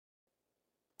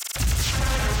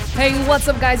Hey, what's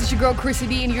up, guys? It's your girl Chrissy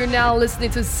D, and you're now listening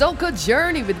to Soca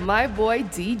Journey with my boy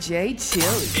DJ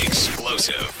Chili.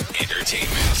 Explosive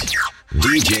entertainment.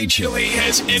 DJ Chili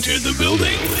has entered the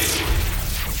building.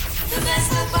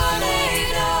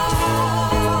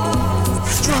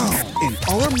 Strong in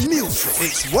our music.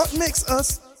 It's what makes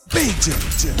us big.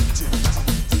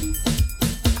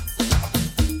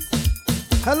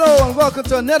 Hello and welcome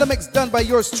to another mix done by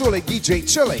yours truly, DJ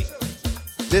Chili.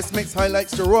 This mix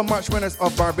highlights the Royal March winners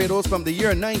of Barbados from the year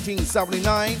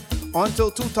 1979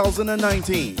 until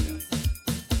 2019.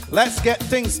 Let's get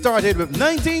things started with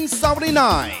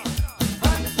 1979.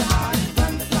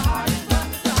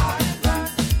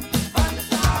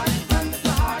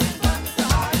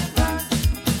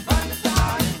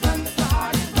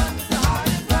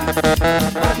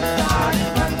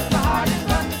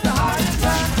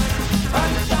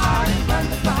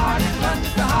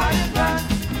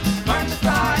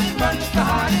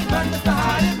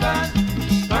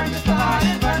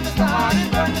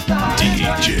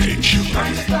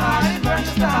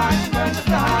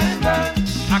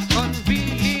 I couldn't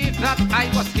believe that I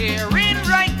was hearing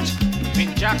right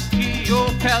when Jackie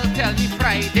Opel tell me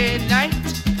Friday night.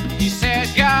 He said,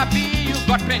 Gabby, you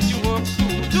got plenty work to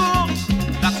do.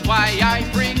 That's why I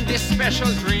bring this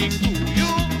special drink to you.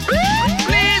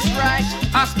 Please write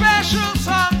a special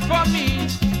song for me.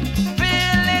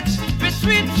 Fill it with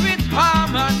sweet, sweet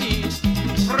harmony.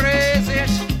 Praise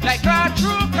it like a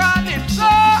true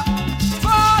calypso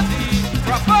for the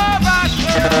proper version.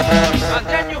 And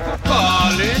then you could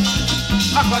call it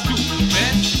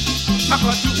Akadument,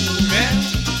 Akadument,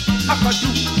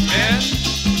 Akadument.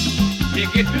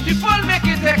 Make it beautiful, make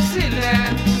it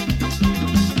excellent.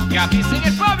 Gabby sing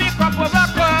it for me, proper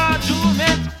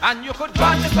Akadument. And you could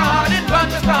burn the start it, burn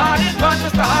the start it, burn the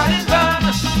start it, burn.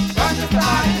 Burn the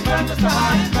start it, burn the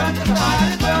start it, burn the start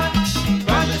it, burn.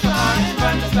 Burn the start it,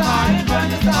 burn the start it, burn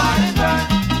the start it, burn.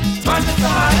 Burn the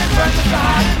start it, burn the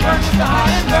start it, burn the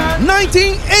start it, burn.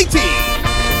 1980.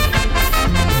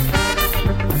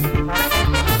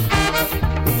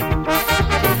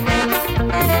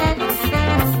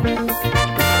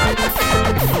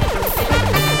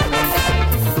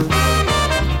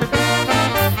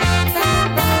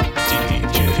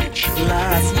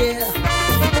 Last year,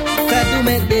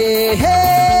 Kadume Day,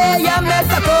 hey, I met a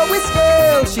Cowboys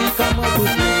girl, she come up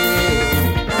with me.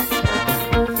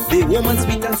 The woman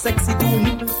sweet and sexy to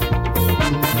me.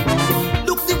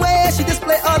 Look the way she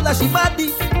display all of she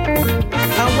body.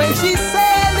 And when she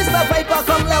said, Mr. Viper,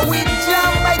 come let we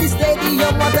jump by the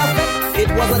stadium, what a fact. It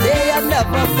was a day I'll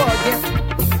never forget.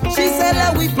 She said,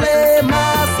 let we play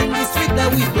mass in the street,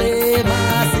 let we play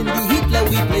mass in the heat, let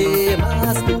we play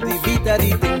mass to the beat of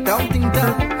the ting tong ting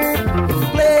tong.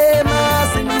 Play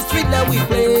mass in the street, let we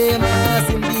play mass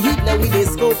in the heat, let we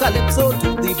disco calypso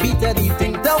to the beat of the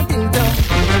ting tong ting tong.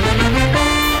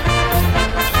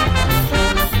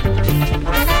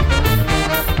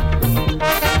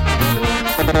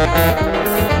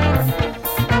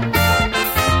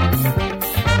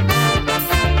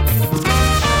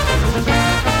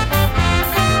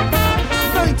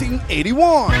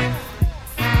 1981.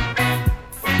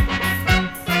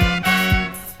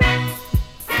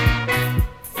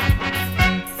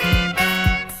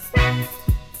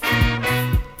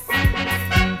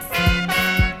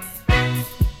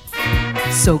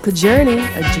 Soca Journey,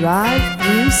 a drive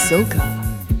through Soca.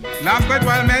 Last night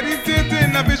while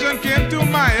meditating, a vision came to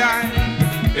my eye.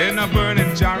 In a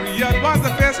burning chariot was the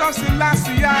face of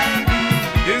Selassie.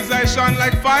 His eyes shone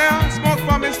like fire, smoke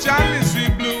from his chalice he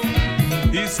blew.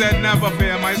 He said, never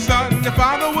fear my son, the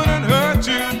Father wouldn't hurt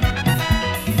you.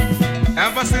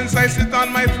 Ever since I sit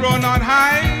on my throne on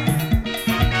high,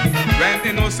 when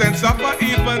innocent suffer,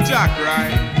 even Jack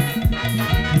right.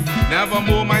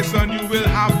 Nevermore, my son, you will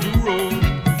have to roll.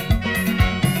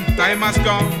 Time has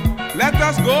come, let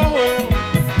us go home.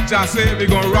 Just say we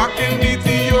gon' rock in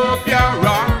Ethiopia,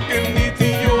 rock in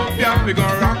Ethiopia. We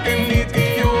gon' rock in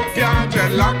Ethiopia,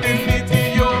 dreadlock in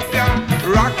Ethiopia,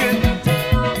 rockin',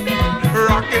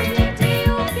 rockin'.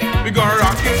 We gon'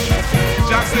 rock it,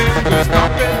 just say we gon'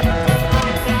 stop it.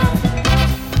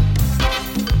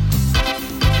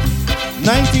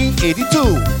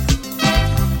 1982.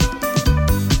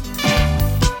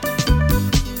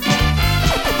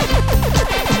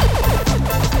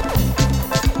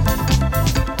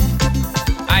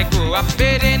 I grew up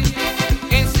bathing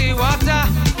in seawater,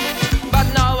 but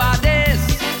nowadays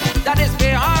that is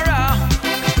the horror.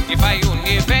 If I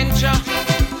only venture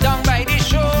down by the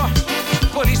shore,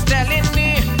 police telling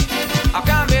me I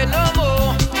can't bathe no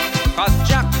more. 'Cause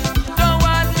Jack don't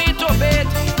want me to bathe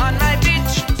on my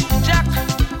beach. Jack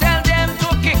tell them to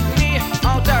kick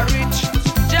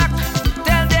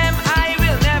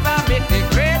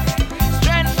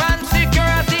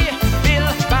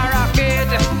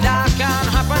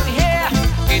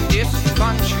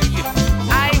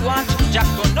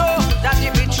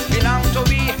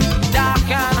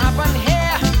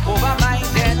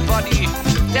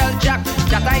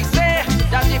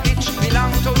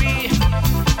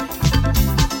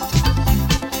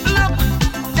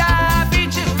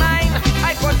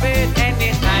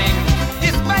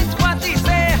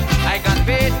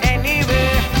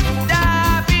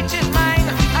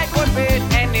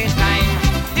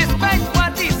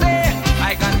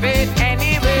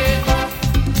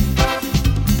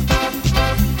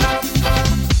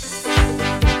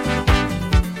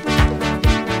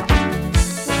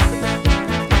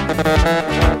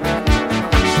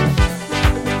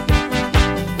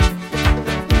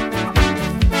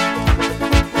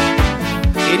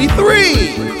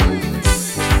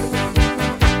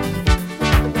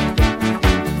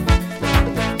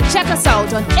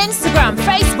out on Instagram,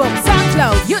 Facebook,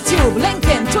 SoundCloud, YouTube,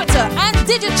 LinkedIn, Twitter, and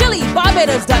DJChili,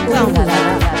 Barbados.com.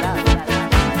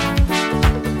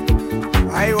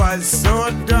 I was so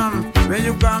dumb when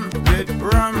you come with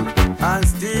rum and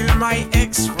steal my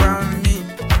ex from me.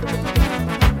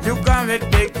 You come with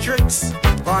big tricks,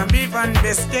 corn beef and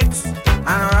biscuits,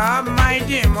 and rob my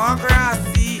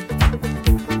democracy.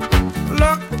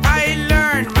 Look, I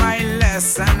learned my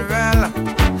lesson well.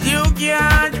 You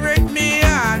can't trick me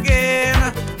again.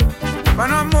 For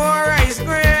no more ice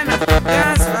cream,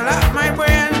 dance fill up my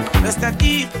brain. Mr.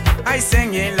 T, I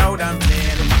sing it loud and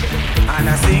plain. And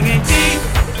I sing it deep.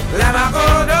 Let me go,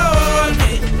 don't hold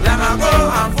me. Let me go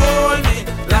and fold me.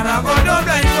 Let me go, don't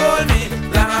blindfold me.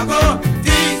 Let me go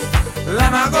deep. Let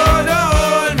me go, don't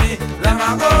hold me. Let me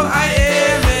go, I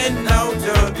am it now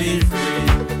to be free.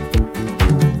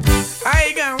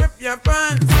 I can rip your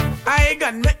pants. I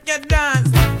can make you dance.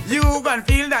 You can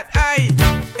feel that I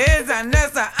is a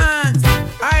lesser ant.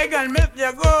 I can milk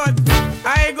your goat.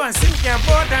 I can sink your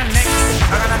boat and next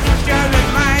I'm gonna hit you with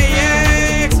my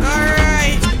ex.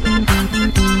 Alright.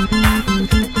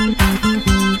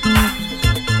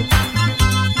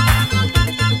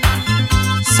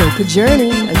 Soca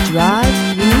Journey, a drive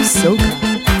through Soca.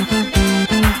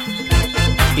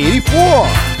 84.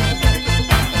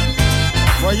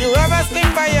 Were you ever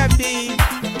sting by a bee?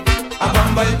 A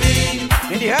bumblebee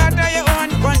in the heart of your own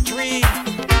country.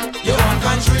 Your own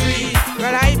country.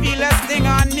 Well, I feel a sting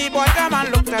on me, but a man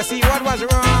looked to see what was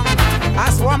wrong. I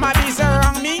swore my bees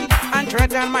around me and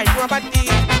threatened my property.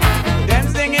 Them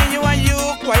stinging you and you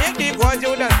quiet because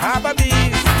you just have a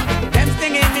bees. Them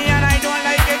stinging me and I don't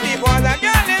like it because I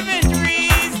can't live in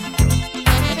trees.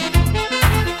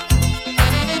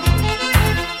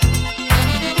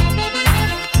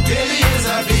 Billy is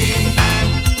a bee,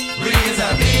 Bree is a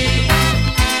bee,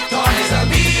 Don is a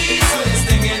bee, so it's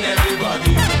stinging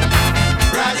everybody.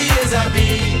 Brady is a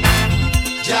bee,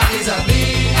 Jack is a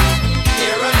bee,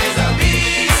 Aaron is a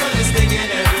bee, so it's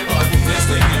stinging everybody. They're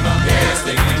stinging him, they're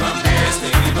stinging him, they're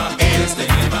stinging him, they're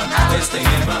stinging him, they're stinging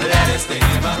him, they're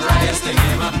stinging him, they're stinging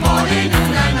him, morning,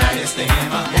 noon, and night. They're stinging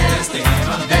him, they're stinging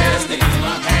him, they're stinging him,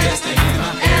 they're stinging him,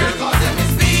 because them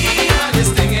is bee and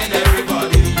they're stinging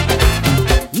everybody.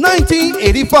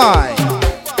 1985.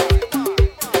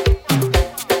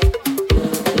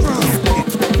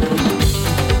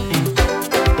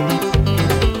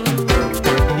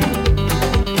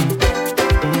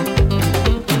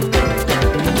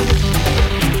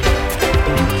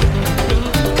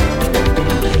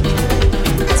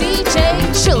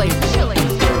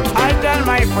 I tell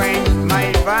my friends,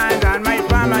 my fans, and my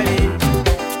family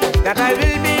that I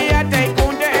will be a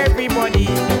tycoon to everybody.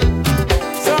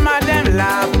 Some of them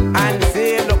laugh and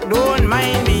say, look, don't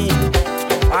mind me.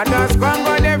 Others come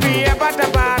got every year but a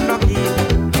bad lucky.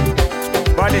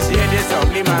 But this year this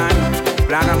ugly man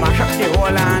plan to mash up the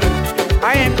whole land.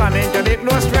 I ain't coming to make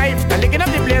no strife. I'm licking up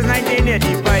the place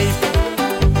 1985.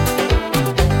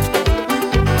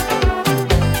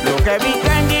 Look, every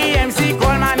time the MC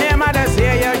call my name, I just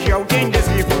hear you shouting this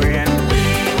refrain. We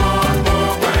want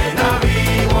more, Brian, we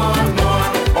want more.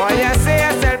 All you say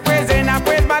is self-praising and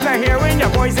praise, but I hear when your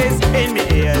voices in me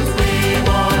ears. We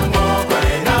want more,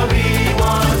 Brian, we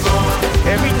want more.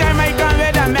 Every time I come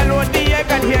with a melody, I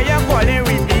can hear you calling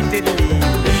repeatedly.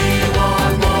 We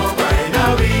want more, Brian,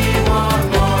 we want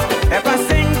more. If I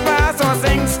sing fast or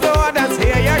sing slow, I just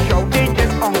hear you shouting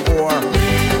this encore. We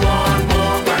want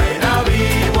more, Brian, we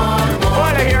want more.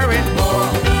 All I hear is More,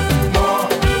 more,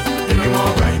 give me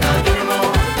more, Brian, give me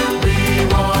more. We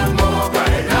want more,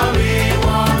 Brian, we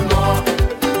want more.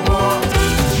 More,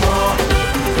 more,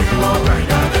 give me more, Brian,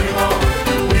 give me more.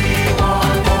 We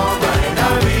want more, Brian,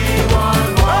 we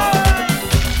want more.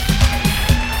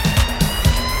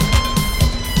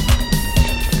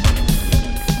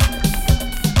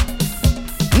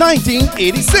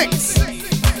 1986.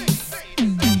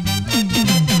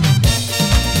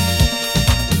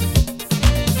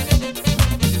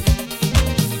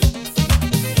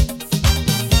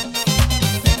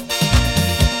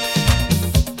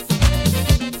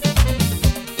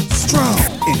 Strong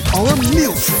in our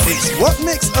music is what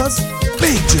makes us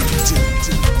big.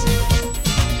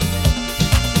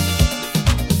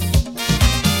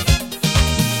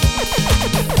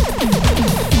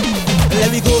 Let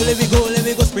me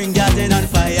go, spring garden on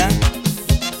fire.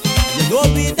 You know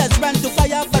we that's run to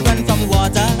fire, but run from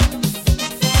water.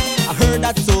 I heard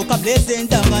that soca blazing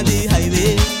down on the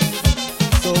highway,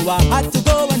 so I had to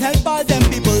go and help all them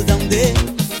people down there.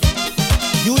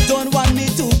 You don't want me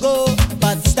to go,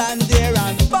 but stand there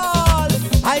and ball.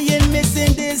 I ain't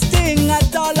missing this thing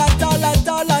at all, at all, at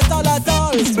all, at all, at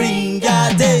all. Spring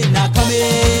garden a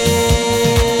coming,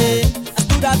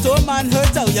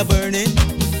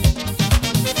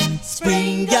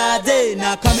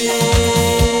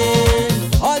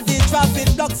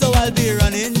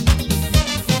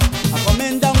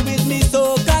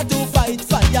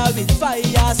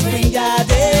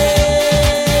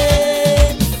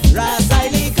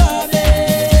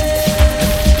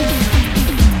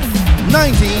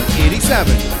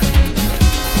 1987.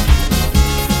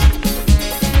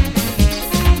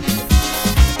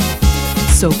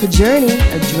 Soca Journey,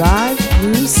 a drive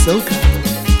through Soca.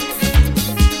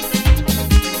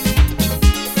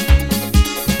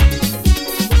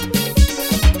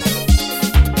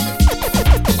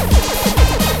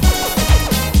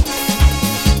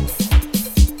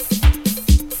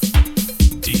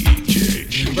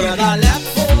 Brother left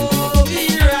home,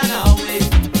 he ran away.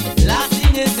 Last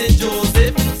thing is St.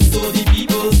 Joseph, so the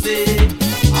people say.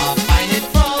 I find it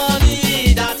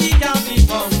funny that he can't be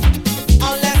found,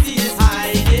 unless he is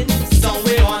hiding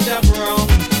somewhere on the ground.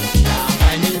 Can't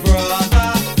find me brother,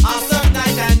 I search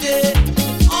night and day.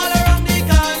 All around the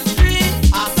country,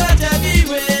 I search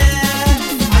everywhere.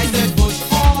 I search bush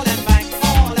hall and bank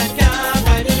hall and can't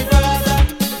find me brother.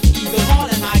 Eagle hall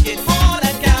and market hall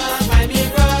and can't find me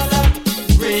brother.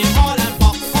 Green hall and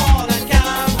box hall and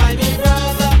can't find me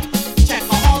brother. Check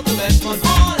hall to Westmont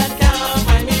hall and can't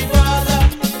find me brother.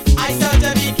 I search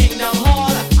every Kingdom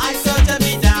hall, I search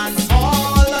every dance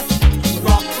hall.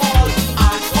 Rock hall,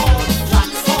 Ash hall,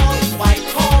 Tracks hall, White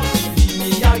hall. Believe me,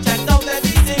 I checked out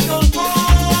every single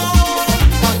hall,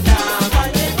 but can't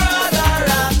find me brother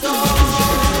at all.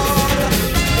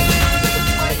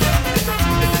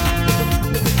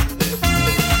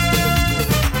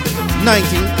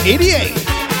 1988.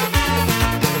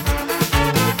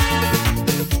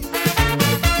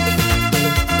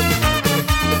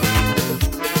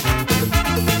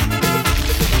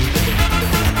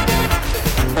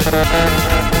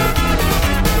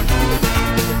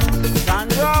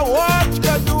 Sandra watch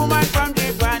the woman from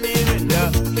Japan window.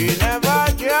 She never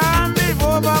jammed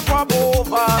before but pop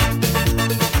over.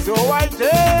 So I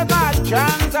take a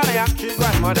chance and I ask she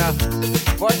grandmother.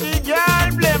 But the girl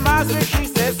blame us with she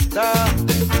sister.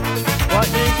 But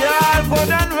the girl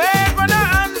couldn't wait for the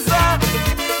answer.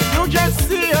 You just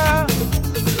see her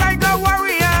like a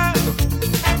warrior,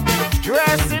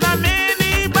 dressed in a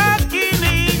mini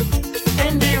bikini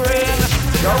in the rain,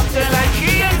 shouting like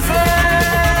she insane.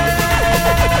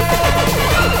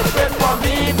 Wait for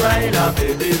me, Bryna,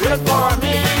 baby, wait for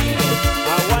me.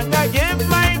 I wanna give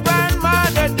my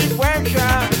grandmother the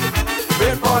pressure.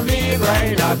 Wait for me,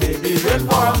 Bryna, baby, wait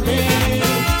for me.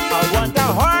 I want to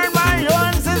hold my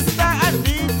own sister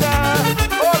Anita.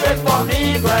 Oh, wait for me,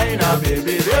 Bryna,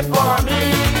 baby, wait for me.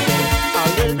 I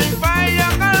will be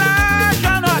fire, collage,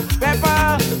 and hot pepper.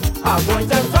 I'm going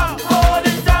to come, hold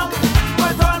it down,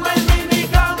 put on my mini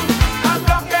gun, and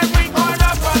block every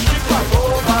corner from the fuck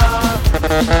over.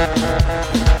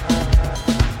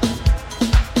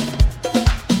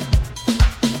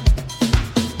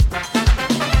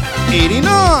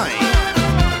 89.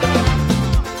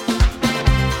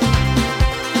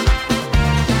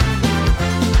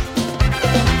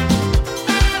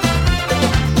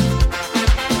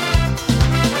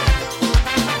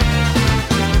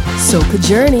 Soca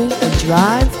Journey, a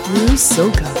drive through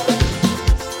Soca.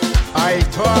 I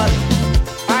thought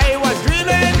I was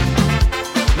dreaming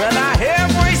when I hear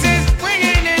voices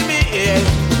ringing in my ears.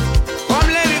 Come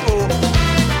let me go,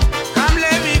 come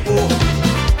let me go.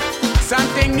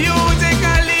 Something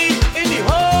musically in the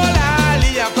whole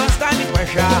alley, I can't stand the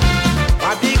pressure.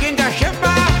 I begin to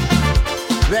shiver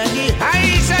when the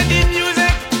highs and the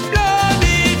music blow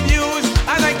me views.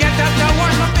 As I get up to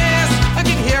watch my face, I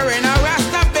keep hearing a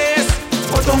rasta bass.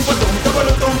 Ba-dum, ba-dum,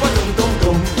 ba-dum, ba-dum,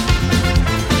 ba-dum.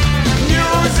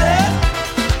 Music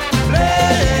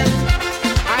playing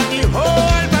and the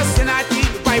whole vicinity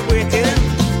vibrating.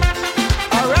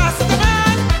 A rasta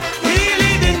man, he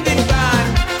leading the band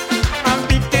and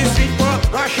beat the street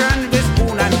percussion with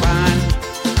spoon and pan.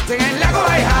 Singing like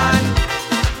I hand,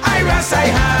 I rest I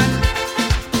hand.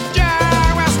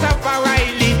 Jah Rastafari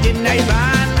leading the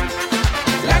band.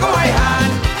 Like I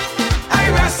hand, I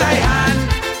rest I hand.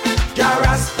 Jah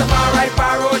Rastafari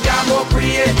Paro Jambo,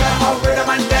 creator of rhythm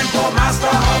and tempo,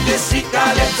 master of the street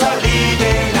calypso,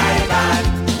 leading I band.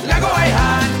 Like I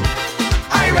hand,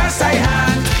 I rest I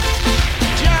hand.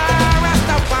 Jah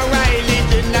Rastafari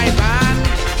leading I band.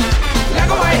 Like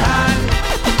I hand,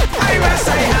 I rest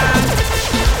I hand.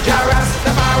 Jah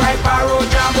Rastafari Paro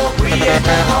Jambo,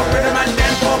 creator of rhythm and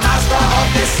tempo, master of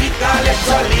the street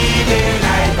calypso, leading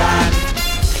I band.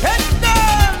 Head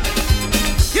down,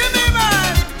 give me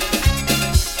man.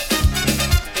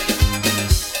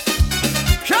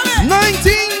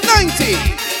 1990.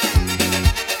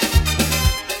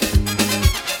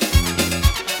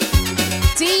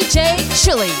 DJ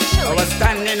Chili. I was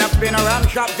standing up in a rum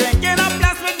shop drinking a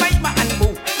glass with my man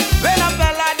boo. When a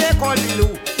fella they call me Lou,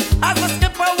 as a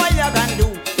skipper what you can do?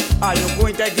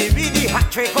 to give you the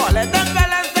hot trick. All of them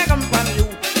fellas they come from you.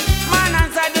 Man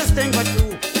answer this thing for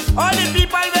you. All the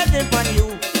people waiting for you.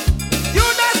 You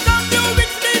just come to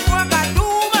with me for a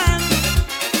two-man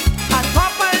and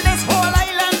couple this whole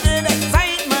island in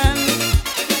excitement.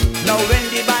 Now when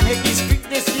the band hit the street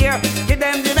this year, give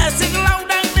them the message loud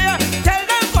and clear. Tell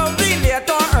them for we late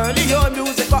or early your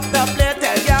music got to play.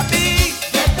 Tell ya B,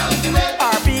 Get down to it.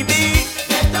 RBB,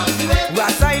 Get down to it.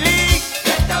 Wasaili,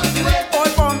 Get down to it. Old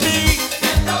Pombi.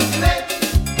 Get down to it.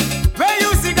 Where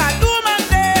you see that two-man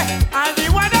there, and we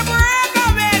want to break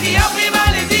away. The happy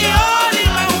man is the only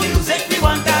man who music we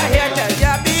want to hear. Tell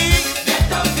ya B, Get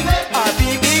down to it.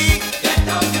 RBB, Get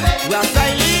down to it.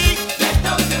 Wasaili, Get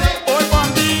down to it. Old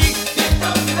Pombi. Get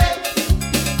down to it.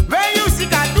 Where you see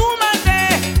that two-man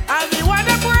there, and we want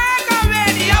to break away.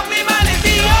 The happy man is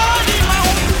the only man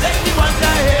who music we want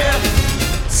to hear.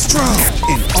 Strong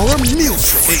in our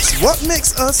music. It's what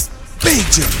makes us big.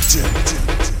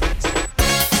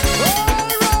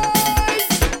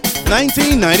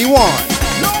 1991.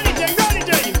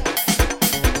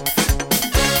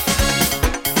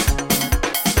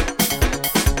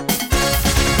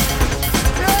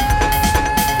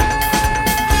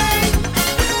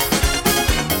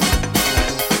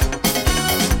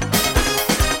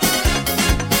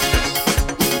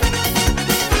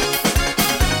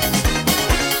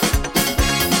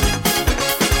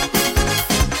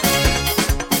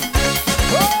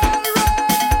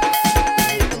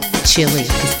 Chili is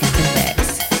in the mix.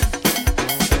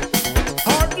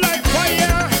 Hot like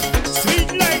fire, sweet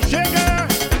like sugar.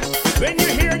 When you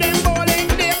hear them bowling,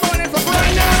 they're bowling for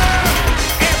grinder.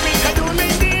 Every cartoon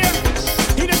in there,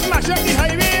 he just smash up the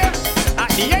highway.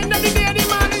 At the end of the day, the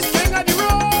man is king of the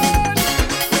road.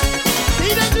 He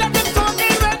just left them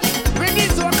talking wet. When he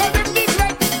soak up with this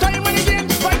wet, time and again,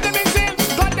 fight them insane.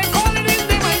 Got them calling his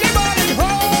name and they bowling.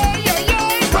 Oh, yo, yo.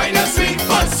 Right now, sweet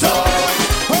but soul.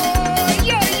 Oh,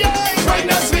 yo, yo. Right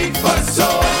now, sweet but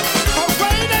soul. Oh,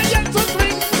 right and yet so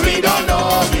sweet. We don't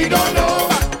know. We don't know.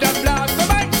 The blast of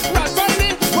my rat on me.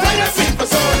 Right now, sweet but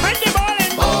soul. And the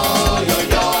bowling. Oh, yo,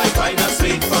 yo. Right now,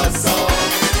 sweet but soul.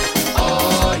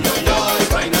 Oh, yo, yo.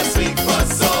 Right now, sweet but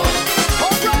soul.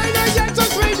 Oh, right and yet so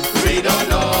sweet. We don't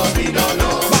know. We don't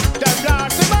know. The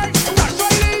blast of my rat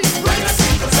on me. Right now,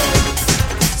 sweet but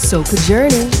soul. Soca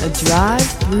Journey, a drive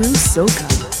through Soca.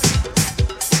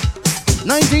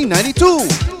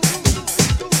 1992.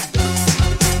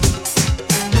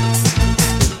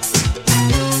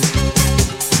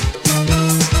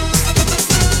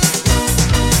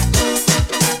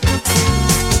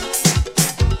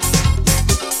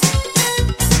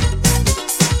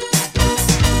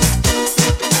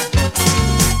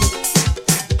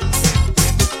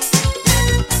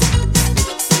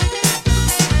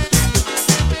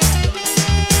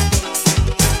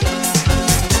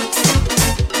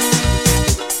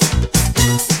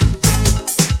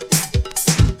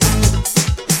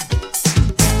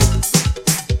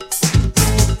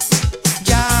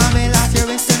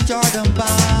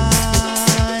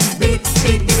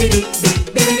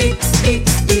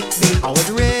 I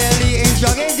was really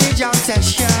enjoying the jam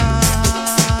session.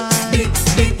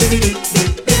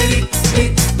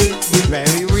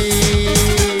 Very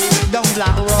real, down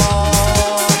Black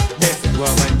Rock. This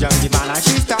woman joined the band and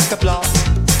she started to blow.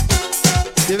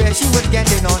 The way she was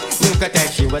getting on, you could tell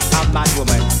she was a mad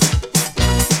woman.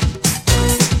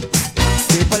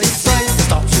 The police tried to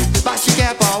stop she, but she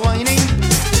kept on whining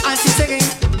and she singing.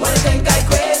 Wanna think I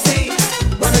crazy?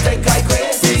 Wanna think I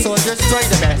crazy? The soldiers tried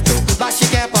the best to, but she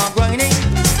kept on whining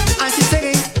and she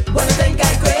singing. Wanna think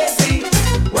I crazy?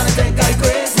 Wanna think I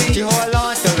crazy? She hold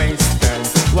on to Winston,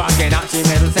 walking out the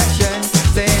middle section.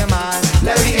 Say man,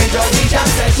 Let me enjoy the jam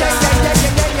session.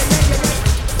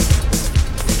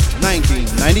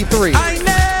 1993.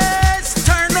 Ines,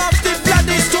 turn off the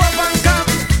bloody stove and come.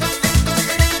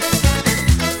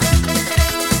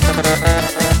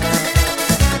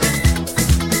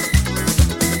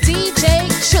 DJ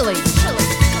Chili.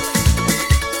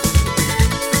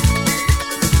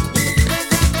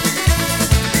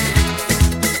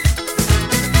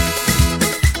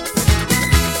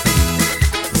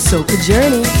 Soca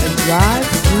Journey, a drive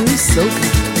through Soca.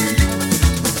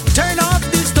 Turn off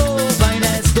the stove,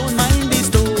 Ines, don't mind the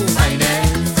stove,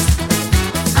 Ines.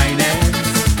 Ines.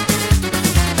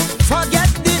 Forget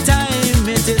the time,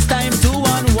 it is time to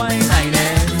unwind,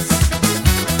 Ines.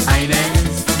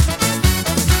 Ines.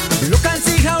 Look and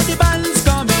see how the band's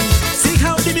coming, see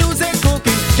how the music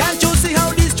cooking. Can't you see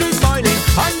how the street boiling?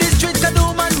 On the street,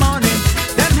 Kadum and morning.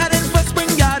 Them heading for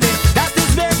spring garden, that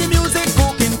is where the music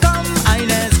cooking. Come,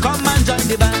 Ines, come and join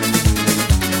the band.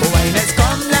 Oh, Ines, come.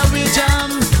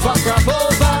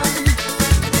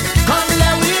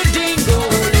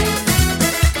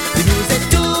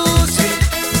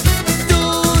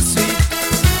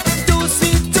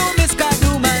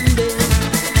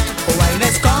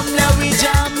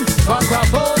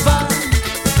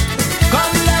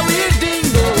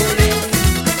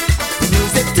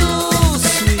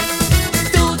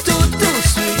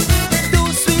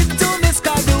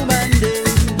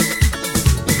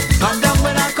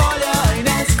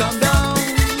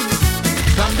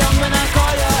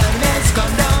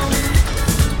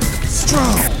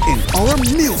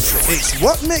 It's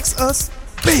what makes us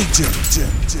big.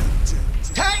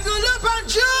 Tangle up and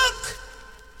juke.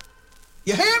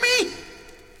 You hear me?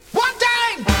 1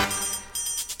 time,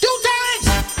 2 times,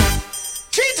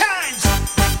 3 times,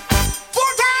 4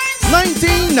 times.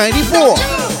 1994.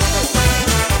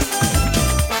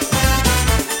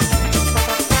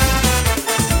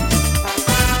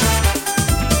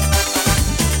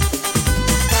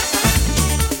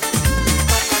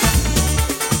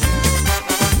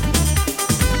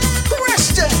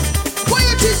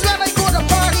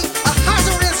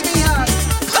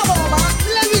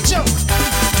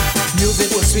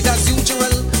 Sweet as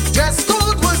usual, dress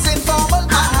code was informal.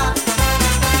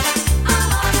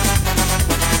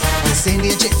 This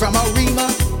Indian chick from Arima,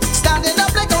 standing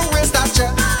up like a real statue.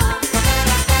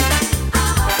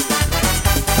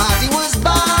 Party was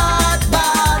bad,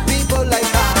 bad people like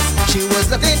us. She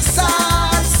was looking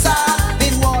sad, sad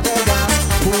in water gas.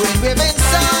 Who ain't waving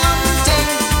something,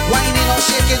 whining or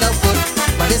shaking her foot.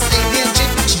 But this Indian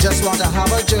chick, she just want to have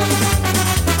a joke.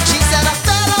 She said, I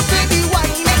fell off baby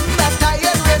whining.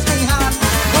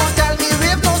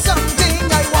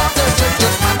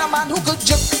 Who could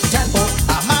jump tempo?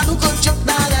 A man who could jump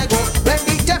now let go. When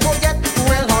the tempo get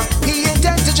real hot, he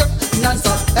intends to jump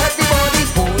non-stop. Everybody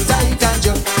hold tight and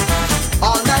jump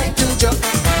all night to jump.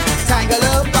 Tangle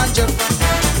up and jump,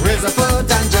 raise a foot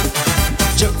and jump.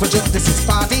 Jump for jump, this is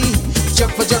party.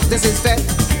 Jump for jump, this is fete.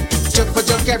 Jump for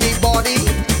jump, everybody.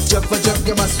 Jump for jump,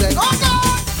 you must sweat. Oh God!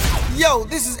 Yo,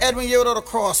 this is Edwin Yoda the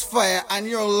Crossfire, and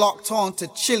you're locked on to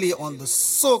Chile on the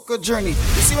Soca Journey.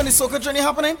 You see when the Soca Journey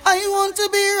happening? I want to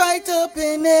be right up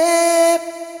in it.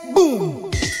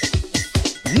 Boom.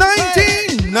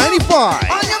 1995.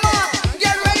 On your mark,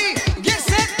 get ready, get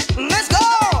set, let's go.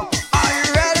 Are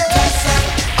you ready?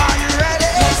 Are you ready?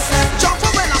 Jump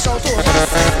up when I shout to us.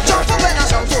 Jump up when I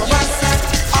shout to us.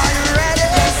 Are you ready?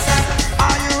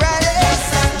 Are you ready?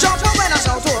 Jump up when I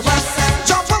shout to us.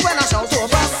 Jump up when I shout to us.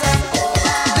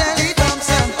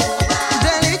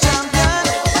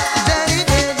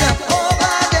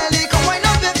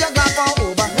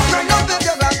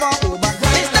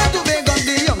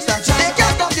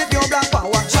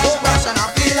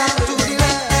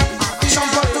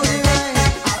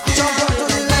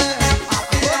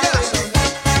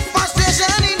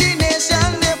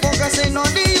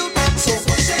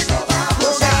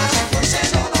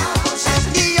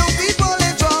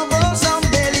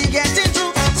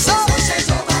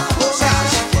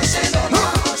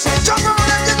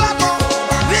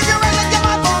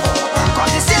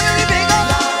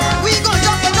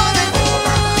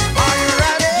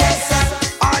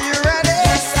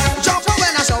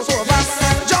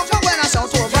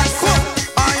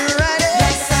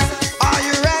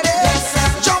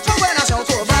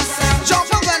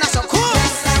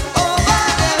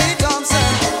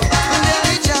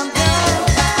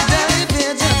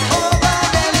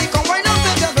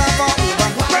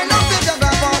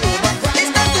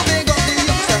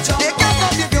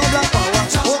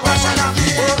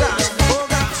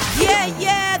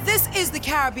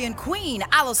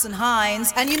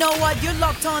 Hines. And you know what? You're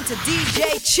locked on to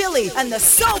DJ Chili and the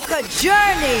Soca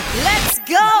Journey. Let's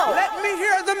go! Let me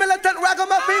hear the militant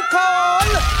ragamuffin call.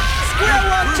 Square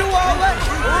 1, 2 over.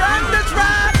 Run the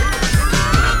track.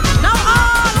 Now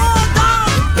all hold on.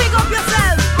 Pick up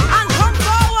yourself and come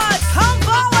forward. Come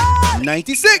forward.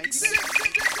 96.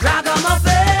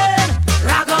 Ragamuffin,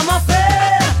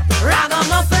 ragamuffin,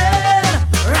 ragamuffin,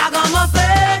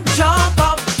 ragamuffin. Jump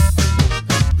up.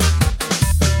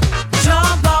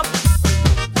 Jump up.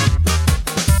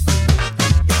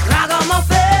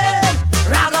 Ragamuffin,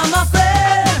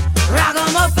 ragamuffin,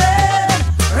 ragamuffin,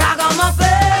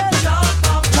 ragamuffin.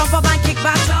 Jump up and kick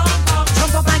back.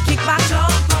 Jump up and kick back.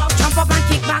 Jump up and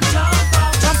kick back.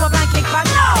 Jump up and kick back.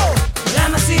 No! Let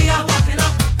me see ya walking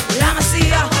up. Let me see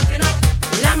ya walking up.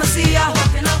 Let me see ya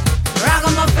walking up.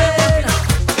 Ragamuffin.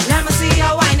 Let me see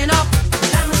ya winding up.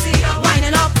 Let me see ya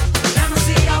winding up. Let me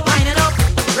see ya winding up.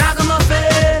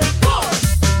 Ragamuffin.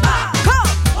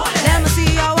 Let me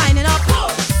see ya winding up.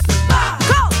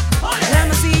 Let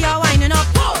me see ya winding up.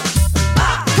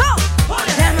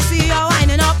 Let me see ya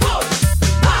winding up.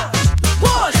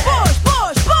 Push, push,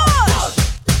 push, push.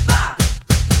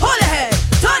 Hold ahead,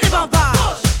 turn the bumper.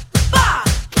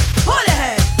 Hold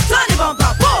ahead, turn the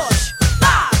bumper. Push.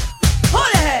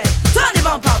 Hold ahead, turn the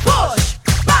bumper. Push.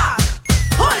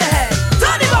 Hold ahead,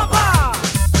 turn the bumper.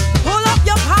 Pull up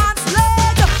your pants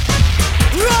leg.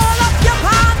 Roll up your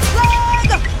pants leg.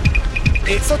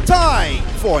 It's a tie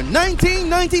for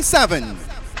 1997.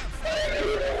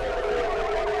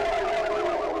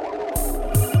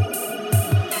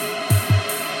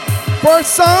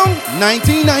 First song,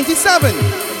 1997.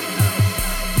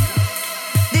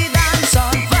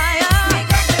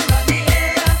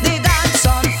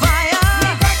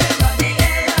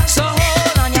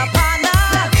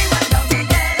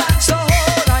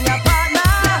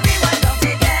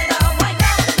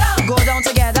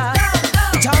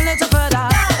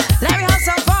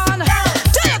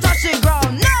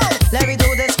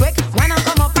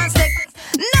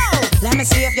 me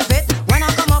see if you fit when I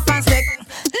come up and stick.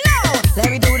 No,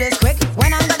 let me do this quick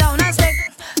when I go down and stick.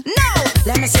 No,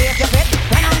 let me see if you fit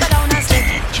when I go down and stick.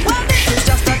 Well, this is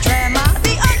just a tremor.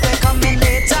 The earthquake coming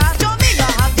later. Show me you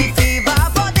have the fever,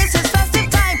 but this is festive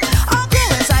time. I'll go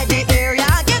inside the area,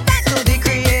 give thanks to the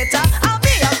Creator. I'll be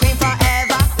a queen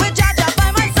forever with Jaja by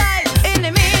my side. In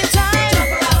the meantime,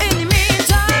 in the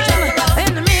meantime,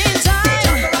 in the meantime,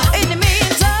 in the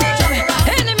meantime,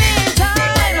 in the meantime,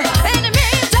 in the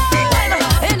meantime,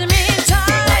 in the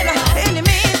meantime, in the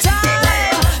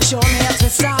meantime, show me a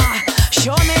twister,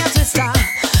 show me a twister,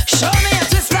 show me a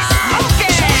twister.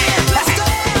 Okay, let's go.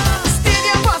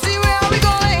 Stadium posse, where are we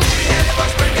going?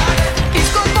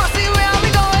 East Coast posse, where are we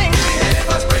going?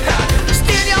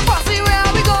 Stadium posse, where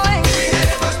are we going?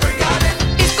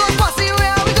 East Coast posse,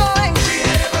 where are we going?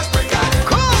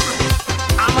 Cool.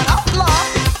 I'm an outlaw.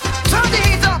 Turn the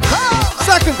heat up. Cool.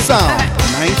 Second sound,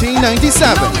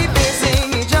 1997. Now we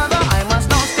facing each other. I must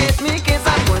not state me case.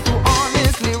 I'm going to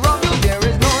honestly rob you. There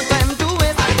is no time to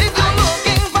waste. If you're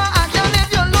looking for action, if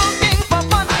you're looking for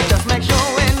fun, just make sure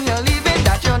when you're leaving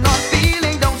that you're not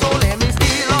feeling down. So let me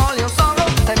steal all your sorrow,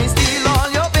 let me steal all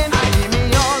your pain, give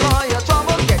me all your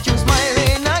trouble, get you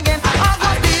smiling again. I'm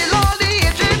gonna steal all the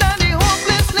hatred and the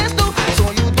hopelessness too. So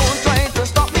you don't try to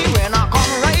stop me when I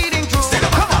come riding through.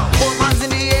 Come on, both hands in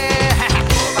the air,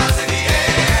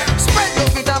 spread your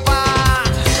feet apart.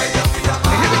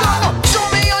 Here we go. Show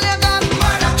me all you got.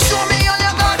 Show me all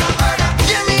you got.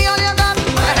 Give me all you got.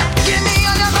 Give me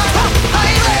all you got.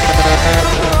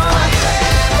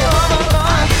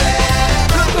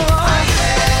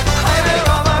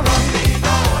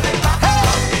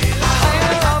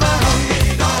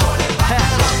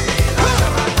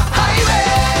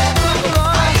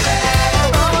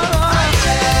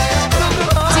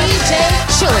 DJ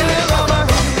Chili.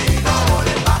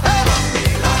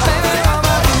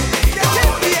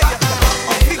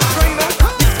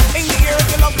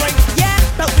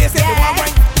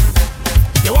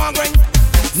 You want ring?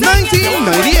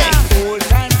 1998. Old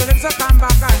time till it's a come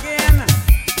back again.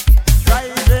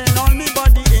 Driving on me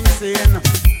body insane.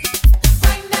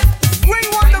 Green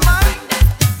Wonder Man.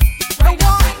 The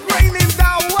one raining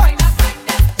down.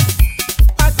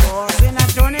 I was in a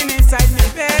tuning inside me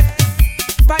bed,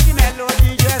 but the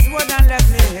melody just wouldn't let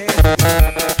me hit.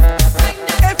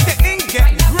 If the ink get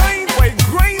grind, wait,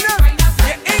 grinder.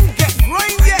 Your ink get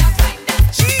grind yet.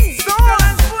 Jeez,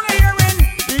 don't full of hearing.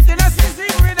 Beating a sissy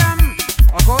rhythm.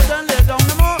 I go down, lay down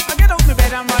the more. I get out my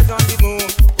bed and was on the go.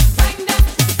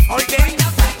 Alright then,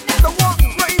 the walk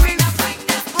grinding.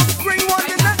 Green one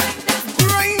in that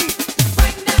grind.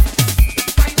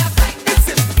 It's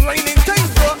a grinding time,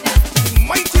 bro.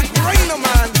 Mighty grinder,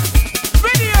 man.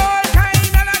 Video kind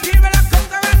of like people that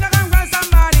come around and come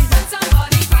somebody.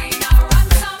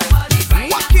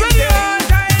 What video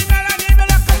kind of like people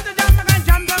that come to jump and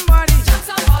jump somebody.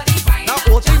 Now,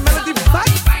 old time melody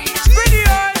back.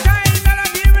 Video kind of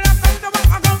like people that come to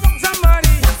walk and come walk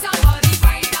somebody.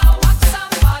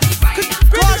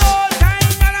 Video kind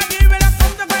of like people that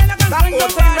come to find and come find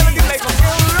somebody. Like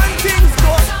run things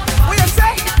go. What you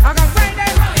say? I can find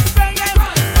them, find them,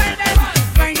 find them,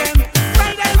 find them,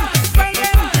 find them, find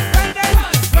them, find them,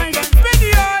 find them.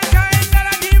 Video kind of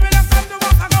like people that come to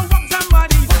walk and come walk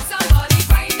somebody.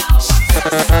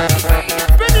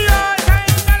 Video kind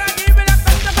of like people that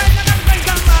come to find and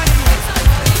come find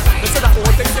somebody. Listen to that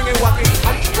whole thing singing walking.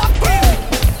 I'm walking.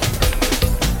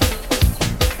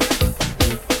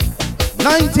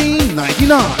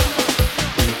 1999.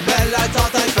 Well, I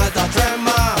thought I felt a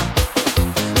tremor.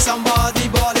 Somebody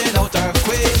balling out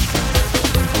earthquake.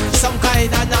 Some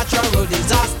kind of natural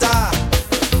disaster.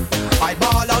 I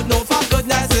ball out no for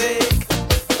goodness sake.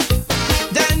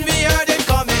 Then we heard it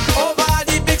coming over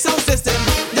the big sound system.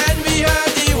 Then we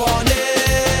heard the warning.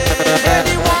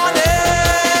 The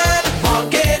warning.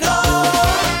 Volcano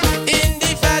in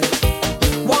the fed.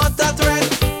 Water threat.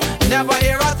 Never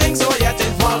hear a thing so yet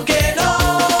it's volcano.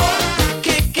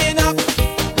 Kicking up.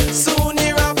 Soon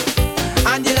erupt.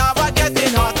 And you never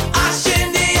getting hot. Ash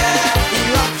in the air.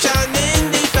 Eruption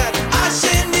in the fed. Ash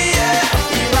in the air.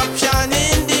 Eruption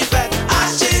in the fed.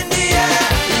 Ash in the air.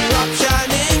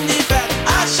 Eruption in the fed.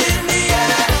 Ash in the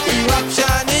air.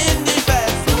 Eruption in the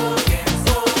fed.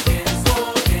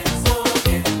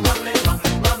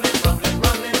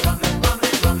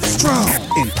 Strong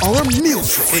in our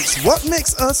music. It's what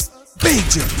makes us big.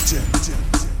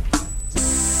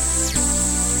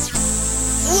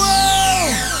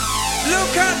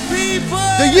 Look at people.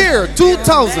 The year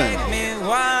 2000. Make me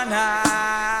wanna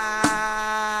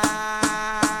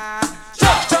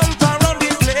jump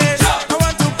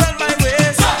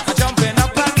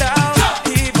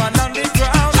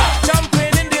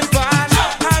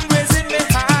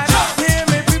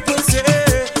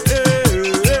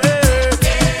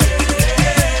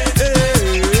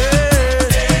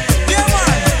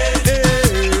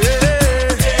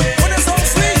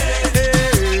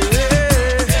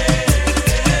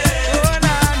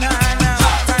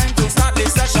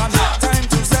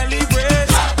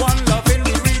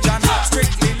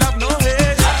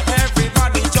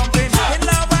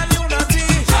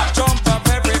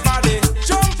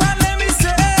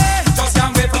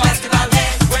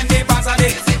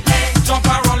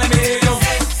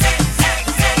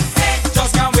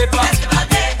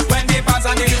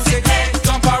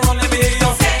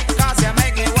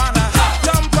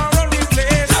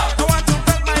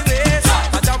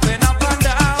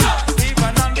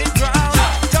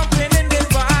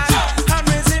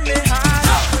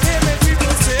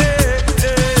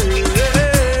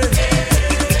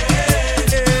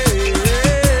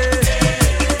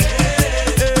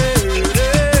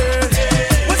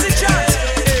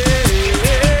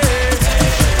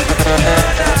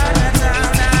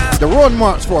Road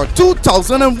March for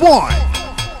 2001.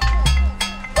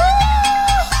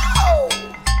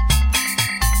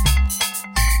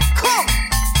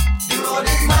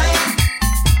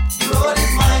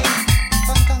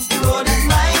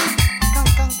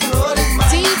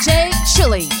 DJ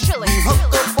Chili.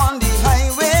 Hooked up on the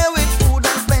highway with food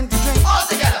and plenty drink. All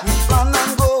together. We plan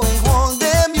on going all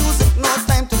day, music, no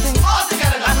time to think. All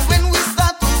together. And when we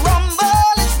start to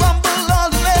rumble, it's rumble all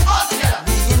the way. All together.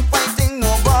 We ain't fighting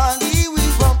nobody, we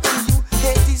welcome you.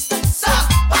 Hey, this time. Sa,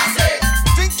 passe.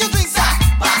 Drink your drink, sa,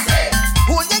 passe.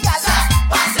 Hold your gal, sa,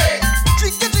 passe.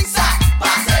 Drink your drink, sa,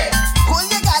 passe. Hold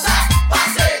your gal, sa,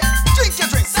 passe. Drink your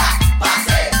drink, sa,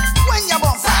 passe. When you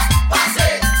bump, sa, passe.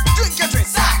 Drink your drink,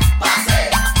 sa, passe.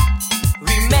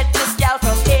 We met this gal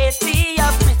from Haiti,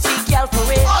 a pretty gal for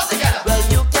real. All together. Well,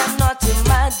 you cannot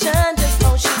imagine just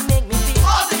how she make me feel.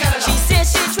 All together. She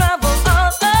says she travel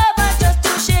all over just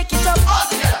to shake it up. All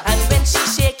together. And when she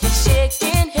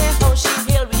shaking, hear how she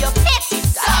hail me up. Haiti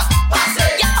Sa, style. passe.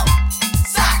 Yo,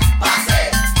 Sa, passe.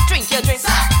 drink your drink.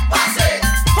 Sa, passe.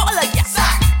 Hold a gal. Sa,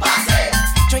 passe.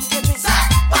 Drink your drink. Sa,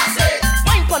 passe.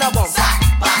 Wine pon a bum. Sa,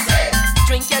 passe.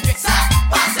 Drink your drink. Sa,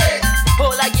 passe.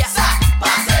 Hold a gal. Sa,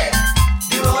 passe.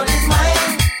 The road is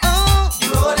mine. The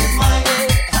road is mine.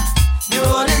 The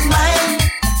road is mine.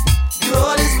 The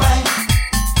road is mine.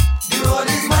 The road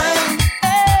is mine.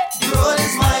 The road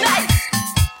is mine. Nice.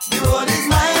 The road is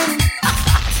mine.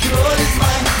 The road is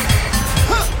mine.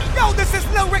 Yo, this is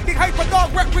Lil Rick, the Hyper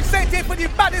Dog, representing for the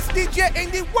baddest DJ in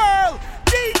the world,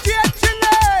 DJ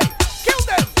Chile. Kill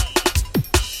them.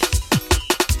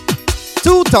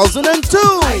 2002.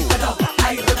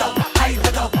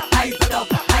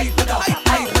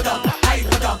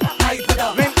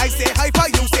 When I say hyper,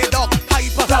 you say dog.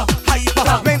 Hyper, hyper.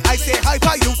 When I say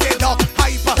hyper, you say dog.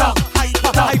 Hyper,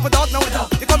 hyper. Hyper dog, no.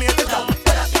 You come here to dog.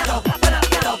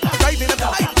 Driving a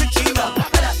hyper chima.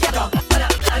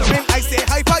 When I say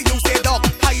hyper, you say dog.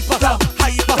 Hyper,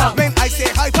 hyper. When I say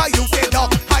hyper, you say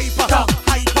dog. Hyper,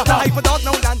 hyper. Hyper dog,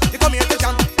 no land. You come here to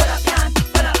jam.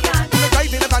 You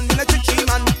driving a van in a chichi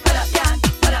man.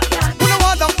 Who know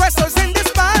all the pressers in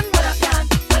this band?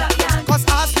 Cause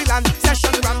as we land,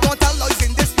 session ram, don't tell lies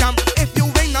in this jam. If you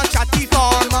ain't a chatty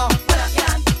farmer,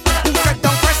 who said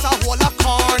don't press a whole a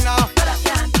corner?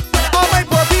 All my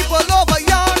poor people over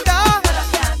yonder.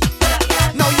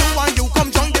 Now you and you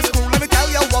come join this crew, let me tell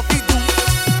you what we do.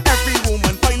 Every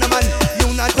woman find a man, you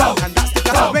not down, and that's the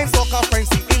plan. When soca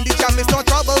frenzy in the jam, it's no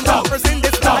trouble. Numbers in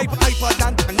this hyper, hyper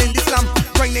dan, and in the slam,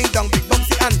 grinding down big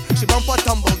bumpsy and she bump a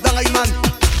tumble down I man.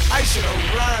 I should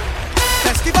have run.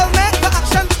 Festival make for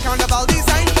action, carnival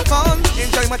design for fun.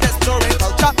 Enjoyment exploring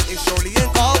culture is surely in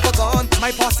call for gun.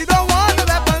 My posse don't want the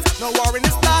weapons, no war in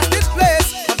this this place.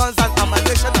 The guns and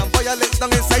ammunition and violence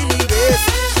down inside me base.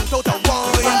 Shoot out a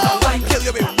wine, kill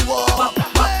you with war.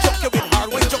 Choke you with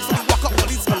hard wine, jokes so we walk up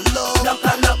police for love.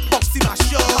 Boxy my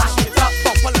show,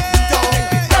 bump a little down.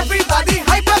 Everybody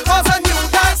hyper cause a new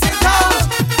dance in town.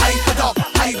 Hyper dog,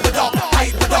 hyper dog,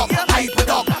 hyper dog, hyper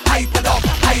dog, hyper dog,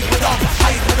 hyper dog,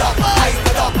 hyper dog,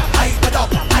 hyper dog, hyper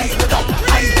dog, hyper dog,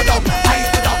 hyper dog,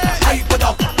 hyper dog, hyper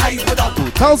dog, hyper dog.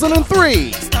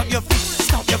 2003. Stomp your feet,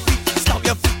 stomp your feet, stomp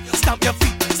your feet, stomp your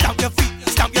feet, stomp your feet,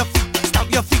 stomp your feet,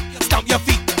 stomp your feet, stomp your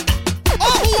feet. Oh,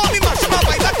 who want me mash up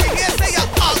my back in here? Say you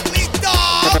ugly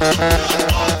dog.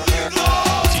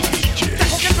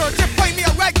 Take off your shirt, find me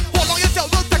a rag. Hold on your tail,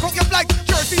 we'll take off your flag.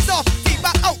 Jerseys off, feet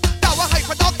back out. That what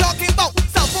hyper dog talking about.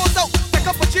 Cell phones out, take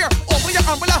up a chair. Over your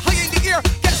umbrella, high in the air.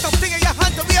 Get something in your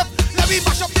hand to wave. Let me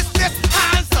mash up this place.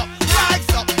 Hands up,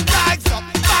 rags up, rags up,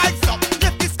 rags up.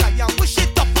 Lift the sky and push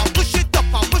it up and push it up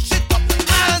and push it up.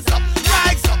 Hands up,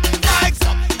 rags up, rags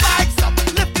up, rags up.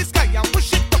 Lift the sky and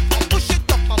push it up and push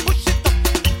it up and push it up.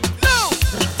 Now,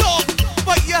 dog,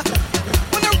 but yeah,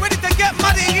 when they're ready to get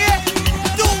mad in here,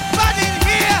 do bad in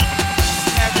here.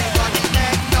 Everybody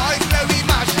make noise when we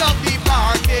mash up the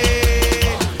party.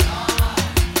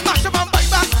 Mash up and bite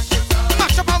back,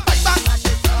 mash up and bite back,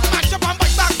 mash up and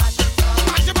bite back,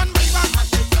 mash up and bite back,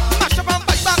 mash up and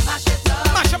bite back,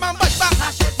 mash up and bite back,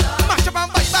 mash up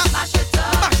and bite back,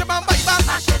 mash up and bite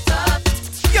back.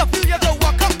 You feel you go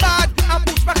walk up bad and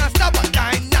push back and stab a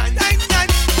dine, nine, nine, nine.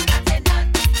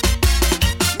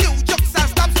 New jokes and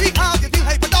stabs we have, you feel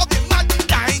hyper dog in mad,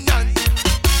 dine, none.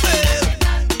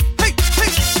 Hey,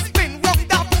 hey, spin round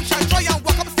that bush and try and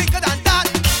walk up sicker than that.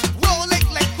 Roll it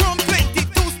like chrome 22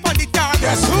 spun the car.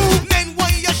 Guess who? Men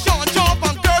want you short jump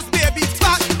and girls baby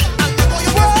fat. And the boy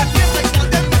you want to feel like one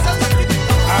them missiles.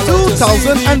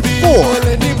 2004.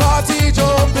 In the party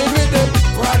jumping with them,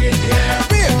 flag in the air,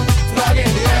 flag in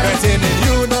the air. Maintaining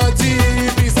unity,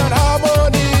 peace and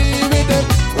harmony with them,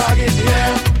 flag in the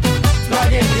air,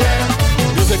 flag in the air.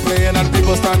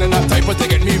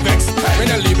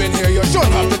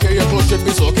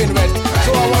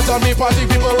 party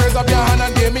people, raise up your hand and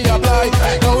give me a blind.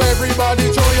 Now everybody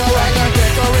throw your right and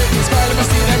decorate the sky. Let me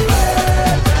see them.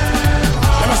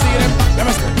 Let me see them. Let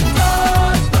me see them.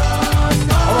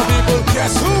 Our people,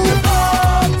 guess who?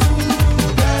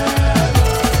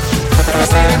 Let me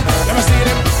see them. Let me see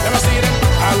them. Let me see them.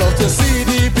 I love to see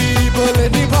the people in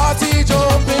the party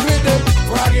jumping with them.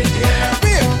 Rock in the air,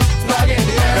 rock in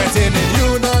the air. Maintaining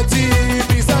unity,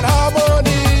 peace and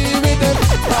harmony with them.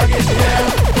 Rock in the air,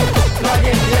 rock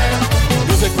in the air.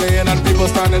 Music playing and people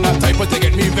standing that type of to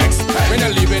get me vexed. When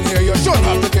you're leaving here, you should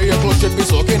have to care your clothes should be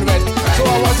soaking wet. So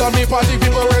I want all me party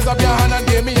people raise up your hand and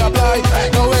give me a blind.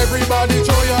 Now everybody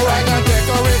throw your right and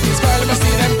decorate the sky. Let me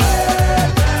see them.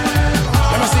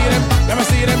 Let me see them. Let me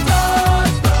see them.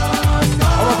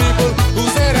 Our people who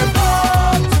say them.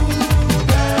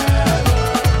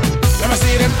 Let me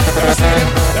see them. Let me see them.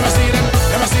 Let me see them.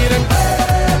 Let me see them.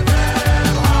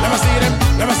 Let me see them.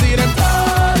 Let me see them.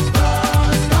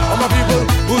 All my people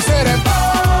who say them.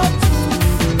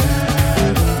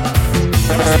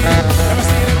 Let me see them. Let me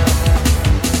see them.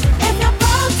 If you're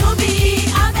proud to be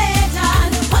a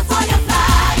legend, put all your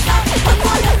flags up, put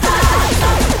all your flags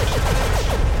up.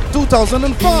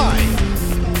 2005.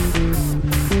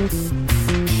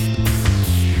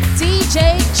 DJ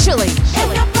Chili. If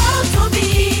you're proud to be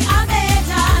a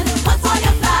legend, put all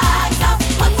your flags up,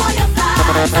 put all your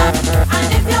flags up. And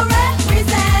if you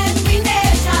represent the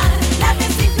nation, let me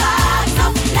see flags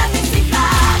up, let me see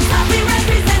flags up. We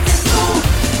represent it too,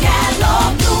 yellow,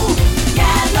 blue,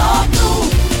 yellow, blue,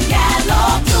 yellow,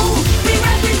 blue. We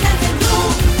represent it too,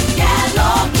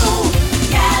 yellow, blue,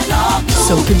 yellow, blue.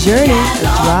 Soca Journey, a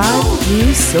drive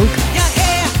through Soca. Your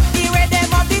hair, the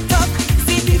rhythm of the tuck.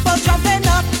 See people jumping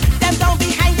up, them down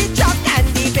behind the truck and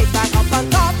the big back up on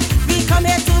top. We come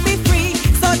here to be free,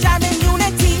 so jam in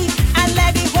unity and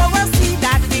let the whole world see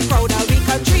that we proud of we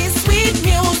country. Sweet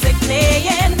music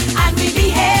playing and we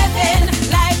behaving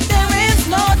like there is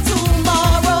no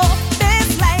tomorrow. This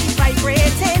life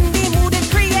vibrating, the mood is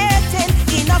creating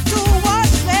enough to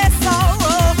wash their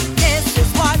sorrow. This is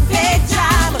one big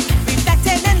jam,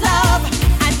 reflecting in love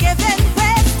and giving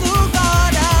praise to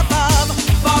God above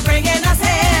for bringing us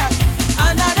here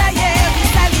another year. We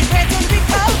celebrating the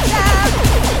culture.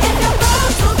 If you're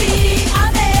proud to be a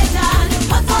nation,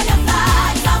 put all your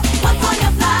flags up, put all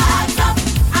your flags up.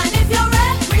 And if you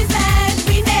represent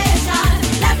the nation,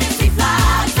 let me see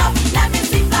flags up, let me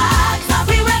see flags up.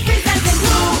 We representing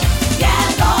blue,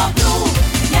 yellow, blue,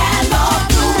 yellow,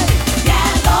 blue,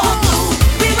 yellow, blue.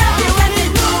 We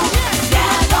representing blue,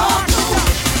 yellow, blue,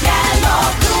 yellow,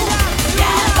 blue,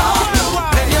 yellow, blue.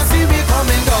 When you see me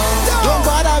coming down, don't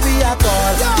bother me at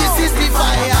all. This is the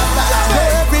fire flag. So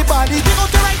everybody, dig out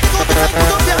the right, dig out the left, put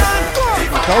up your hand. Go!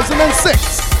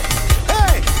 2006.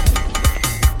 Hey!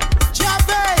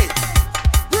 Jabe!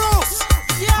 Bruce!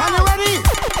 Yeah! Are you ready?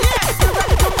 Yes! We're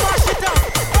ready to mash it up.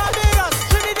 Barbados,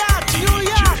 Trinidad, New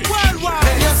York, worldwide.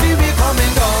 When you see me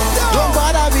coming down, don't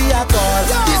bother me at all.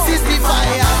 This is the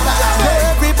fire flag. So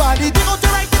everybody, dig out the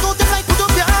right, dig out the left, put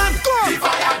up your hand. Go! The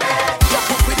fire there. Jump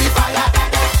up with the fire there.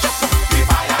 Jump up with the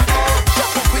fire there.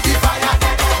 Jump up with the fire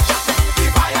there. Jump up the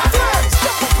fire there.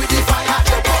 Jump up with the fire.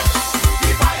 Jump up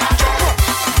the fire. Jump up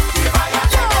the fire.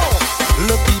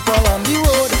 Look, people on the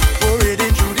road,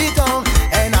 parading through the town,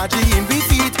 energy in the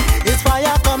feet. It's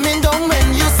fire coming down when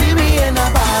you see me in a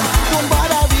band. Don't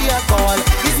bother me at all.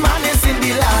 It's madness in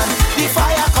the land. The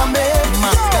fire coming,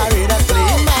 masqueraders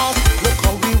playing mask. Look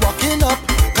how we walking up,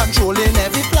 controlling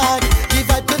every flag. The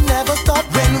vibe could never stop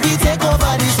when we take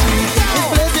over the street. It's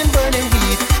blazing, burning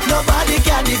heat. Nobody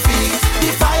can defeat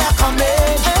the fire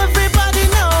coming. Everybody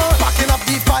know, backing up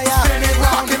the fire, spin it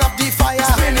round, backing up the fire,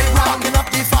 spin it round, backing up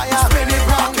the fire, spin it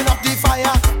round, backing up the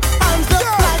fire. Hands up,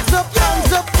 flags up,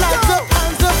 hands up, flags up,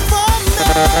 hands up for me.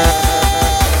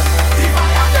 The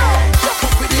fire there, jump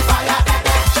up with the fire,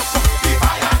 jump up the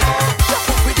fire, jump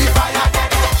up with the fire,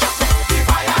 jump up the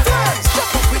fire,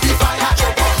 jump up with the fire,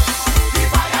 jump up the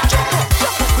fire,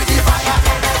 jump up with the fire.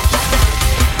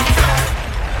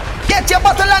 Get your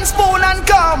bottle and spoon and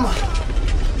come.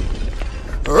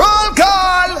 Roll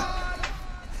call.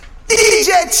 DJ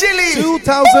Chili.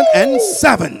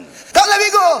 2007. Now let me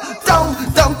go. Down,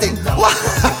 down thing.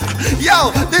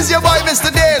 Yo, this is your boy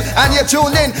Mr. Dale, and you're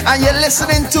tuned in and you're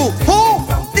listening to who?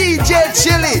 DJ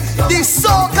Chili, the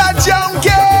Soca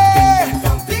Junkie.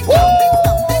 Woo!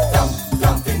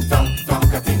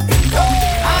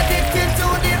 Addicted to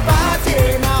the party,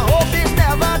 and I hope it's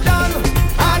never done.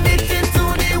 Addicted to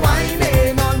the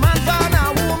whining, all man, man,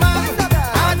 and woman.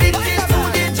 Addicted to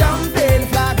the jumping,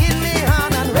 flag in me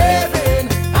hand and waving.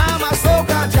 I'm a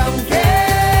soca junkie,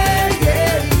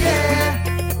 yeah,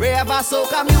 yeah. We have a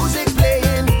soca music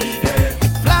playing,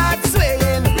 flag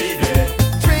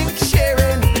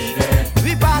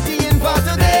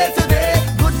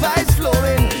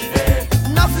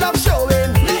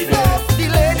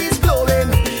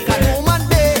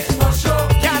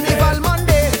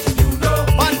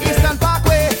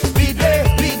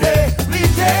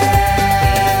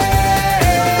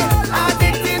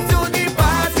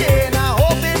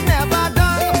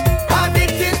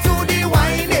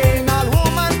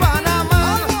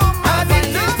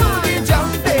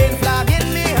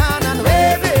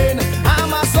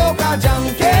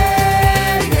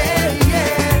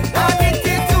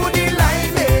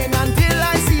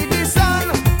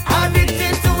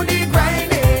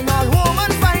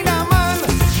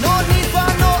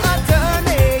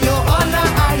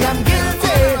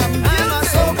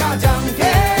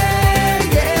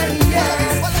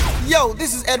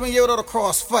Edwin Yoda the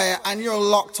Crossfire, and you're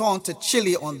locked on to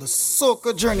Chile on the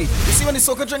Soca Journey. You see when the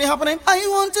Soca Journey happening? I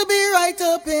want to be right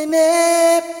up in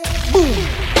it. Boom.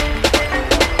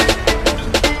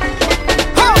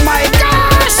 Oh my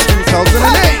gosh!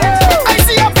 2008. I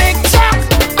see a big truck.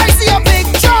 I see a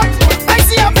big truck. I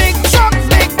see a big truck.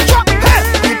 Big truck. Hey.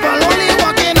 People only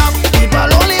walking up. People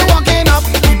only walking up.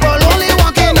 People only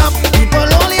walking up.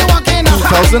 People only walking up.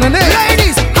 2008.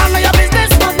 Ladies, handle your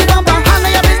business.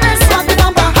 Handle your business.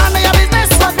 Handle your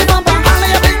business.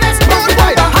 Handle your business. Good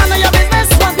boy. Handle your business.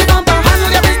 Handle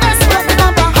your business.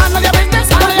 Handle your business.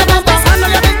 Handle your business.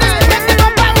 Handle your business. Make the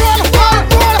bumper roll, roll,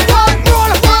 roll, roll,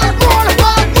 roll, roll,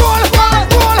 roll, roll, roll,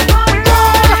 roll,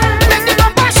 roll. Make the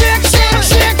bumper shake, shake,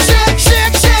 shake, shake,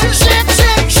 shake, shake, shake,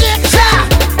 shake, shake, shake.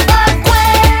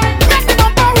 Earthquake. Make the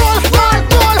bumper roll, roll,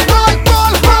 roll, roll,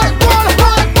 roll, roll, roll,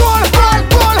 roll, roll, roll,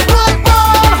 roll, roll,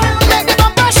 roll. Make the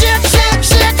bumper shake, shake,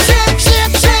 shake, shake,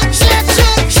 shake, shake, shake,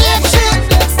 shake, shake, shake.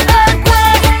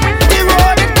 Earthquake. The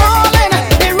road is calling.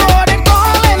 The road is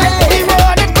calling. The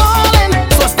road is calling.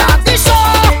 So start the show.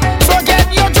 So get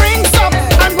your drinks up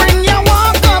and bring your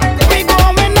walk up. We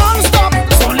going non-stop.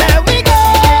 So let we go.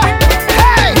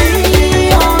 Hey.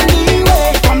 We on the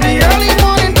way. From the early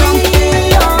morning come.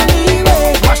 We on the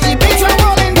way. Watch the big truck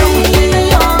rolling down.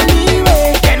 We on the way.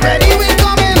 Get ready, we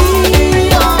coming.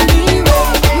 We on the way.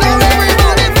 Now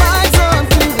everybody flies up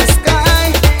to the sky.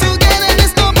 Together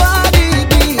this nobody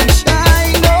being shy.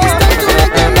 No, it's time to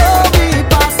let them know we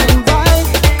passing by.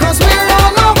 'Cause we're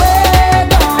on our way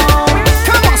down.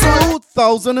 Come on, so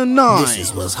 2009. this is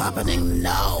what's happening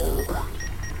now.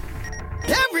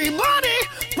 Everybody,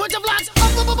 put your flags up,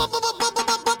 up, up, up, up, up, up,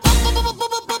 up, up, up,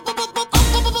 up, up,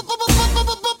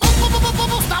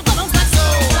 start to come like so.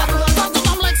 Start to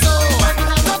come like so.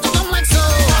 Start to come like so.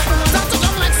 Start to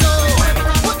come like so.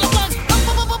 Put your flags up,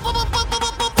 up, up, up, up, up, up,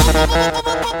 up, up, up,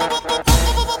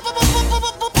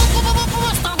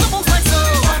 start to bounce like so.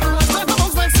 Start to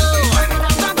bounce like so.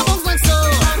 Start to bounce like so.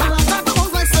 Start to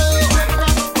bounce like so.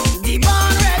 The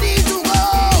band ready to go.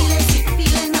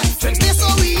 Drinks this so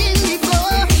we in the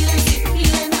floor.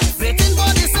 Waiting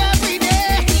for this every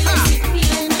day.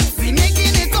 We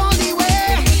making it all the way.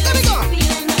 Let me go.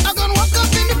 I'm gonna walk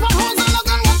up in the potholes and I'm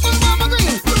gonna walk on Mama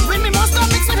Green. When me monster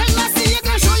mix with Hennessy, I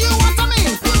can show you what I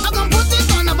mean. I'm gonna put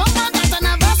it on the bumper that I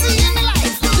never see in my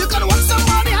life. You can walk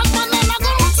somebody have fun and I'm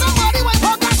gonna walk somebody wipe.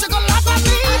 Oh gosh, you can laugh at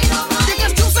me. You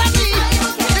can juice at me.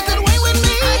 You can wait with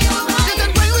me. You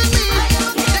can play with me.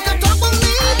 You can talk with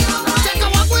me. Take a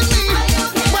walk with me.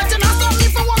 But you not stop me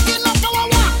from walking up our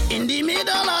walk. In the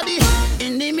middle of the,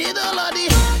 in the middle of the,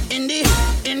 in the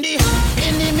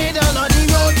middle of the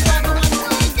road.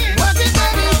 Work it,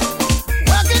 baby.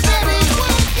 Work it, baby.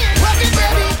 Work it,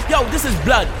 baby. Yo, this is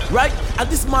Blood, right? And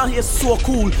this man here is so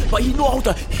cool, but he know how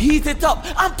to heat it up.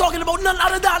 I'm talking about none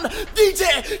other than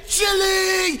DJ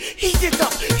Chili. Heat it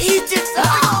up, heat it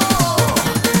up.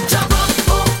 Jump up,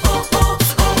 oh, oh, oh,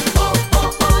 oh, oh,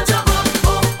 oh, oh, jump up,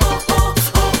 oh, oh, oh,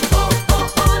 oh, oh,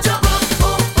 oh, oh, jump up,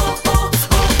 oh, oh, oh,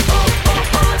 oh, oh,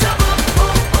 oh, jump up,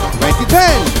 oh, oh,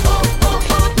 2010.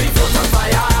 me foot on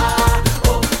fire.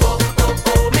 Oh, oh, oh,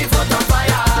 oh, me foot on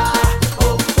fire.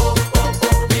 Oh, oh, oh,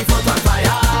 oh, me foot on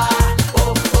fire.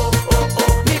 Oh, oh, oh,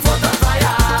 oh, me foot on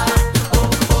fire. Oh,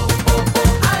 oh, oh,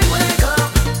 oh. I wake up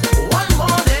one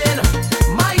morning,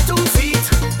 my 2 feet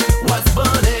was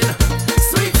burning.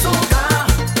 Sweet soca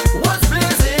was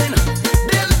blazing.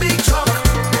 This big truck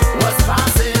was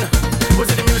passing. Was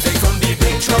it the music from the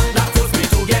big truck that forced me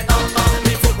to get up?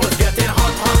 Me foot was getting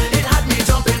hot. It had me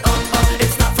jumping up. It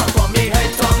started from me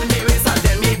head top, me waist and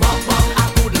then me bump. I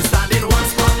couldn't stand in one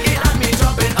spot. It had me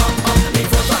jumping up. Me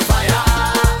foot on fire.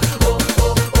 Oh,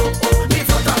 oh, oh, oh, me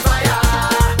foot on fire.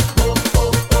 Oh,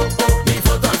 oh, oh, oh, me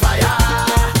foot on fire.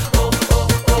 Oh, oh,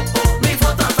 oh, oh, me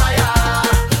foot on fire.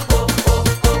 Oh, oh,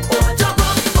 oh, oh, jump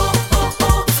up. Oh, oh,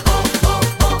 oh, oh, oh,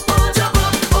 oh, oh, jump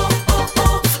up. Oh, oh,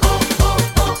 oh, oh,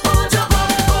 oh, oh, jump up.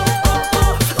 Oh,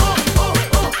 oh, oh, oh,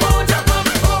 oh, oh, jump up.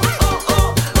 Oh, oh,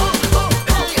 oh, oh,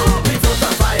 oh, me foot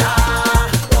on fire.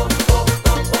 Oh, oh,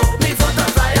 oh, oh, me foot on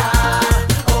fire.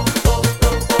 Oh, oh,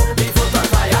 oh, oh, me foot on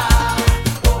fire. Oh, oh, oh,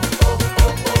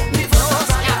 oh, me foot on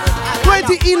fire.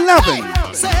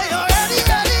 2011. Say you're ready,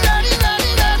 ready, ready, ready,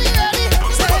 ready, ready.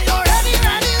 Say you're ready,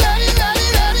 ready, ready, ready,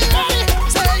 ready, ready.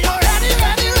 Say you're ready,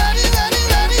 ready, ready, ready,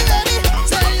 ready, ready.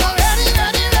 Say you're ready,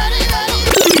 ready, ready, ready.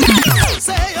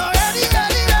 Say you're ready,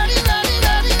 ready, ready, ready,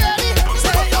 ready, ready.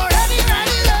 Say you're ready,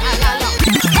 ready, ready, ready.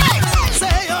 Hey!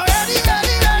 Say you're ready,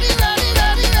 ready, ready, ready,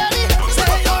 ready, ready.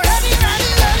 Say you're ready, ready,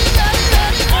 ready, ready,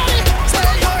 ready, ready.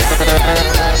 Say you're ready, ready,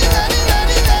 ready, ready,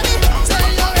 ready, ready. Say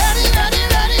you're ready, ready,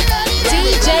 ready, ready, ready.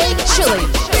 DJ Chili.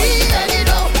 We ready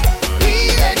now. We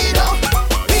ready.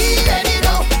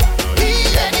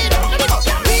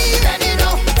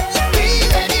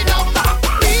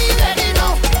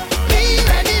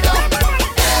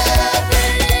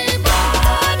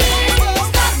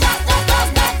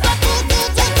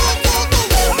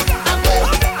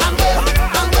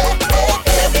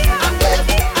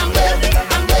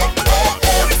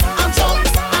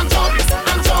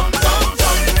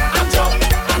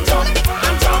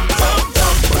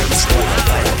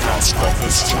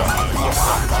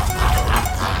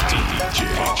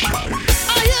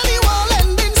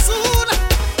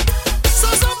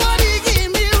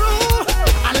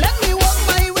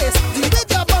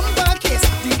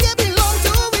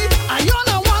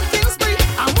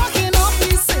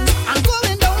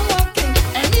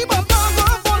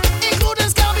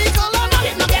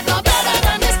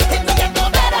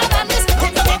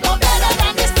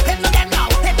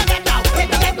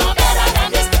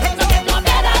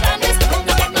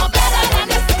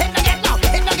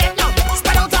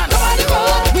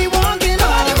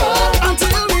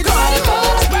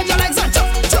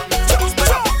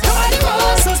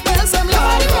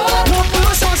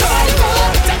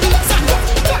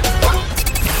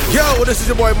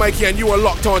 boy Mikey, and you are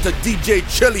locked on to DJ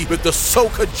Chili with the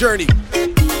Soca Journey.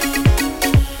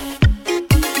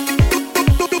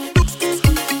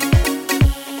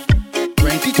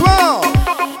 2012.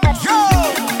 Yo,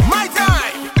 my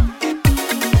time.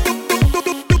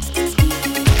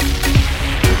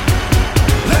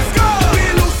 Let's go. We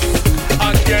loose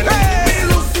again. Hey. We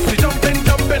loose. We jumping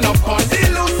up on the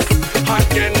loose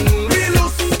again. We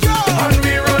loose and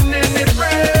we running it red.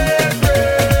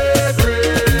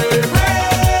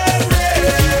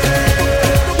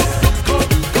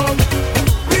 Come.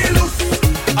 We loose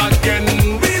again.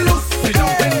 We loose. We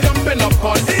jumping up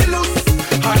on the loose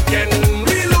again.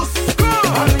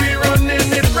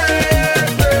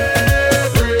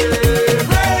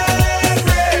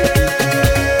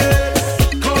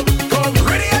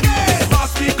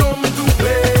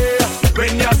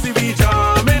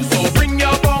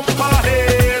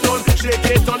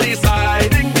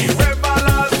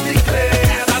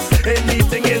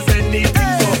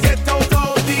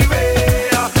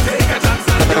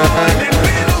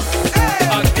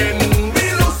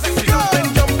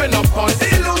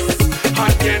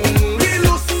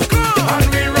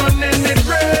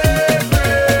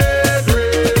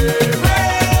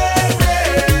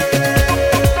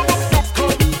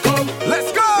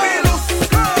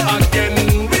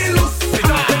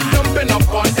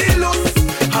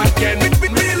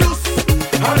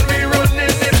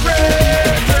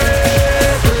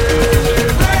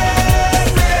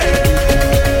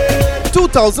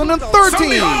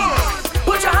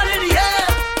 Put your hand in the air.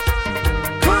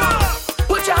 Come on.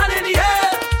 Put your hand in the air.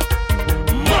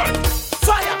 Mud.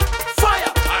 Fire.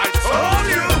 Fire. I told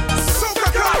you. Soca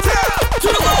cartel. To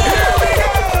the wall. Here we go.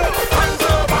 Hands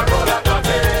up and roll that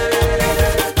body.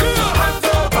 Hands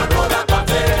up and roll that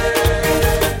body.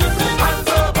 Hands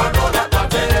up and roll that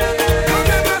body. Come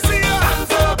let me see you.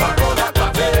 Hands up and roll that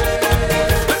body.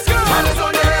 Let's go. Hands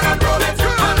on your head and roll it.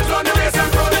 Hands on your waist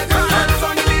and roll it. Hands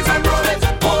on your knees and roll it.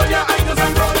 Hold your ankles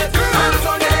and roll it. Hands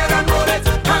on your head and roll it.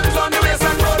 Hands on your waist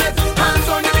and roll it. Hands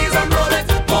on your knees and roll it.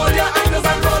 Hold your ankles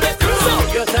and roll it. So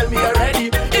you tell me you're ready.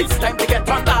 It's time to get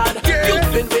on bad.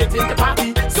 You've been waiting to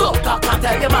party, so I can't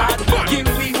tell you mad. Give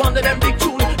me one of them big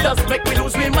tune, just make me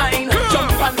lose my mind.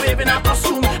 Jump and wave in a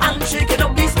costume and shake it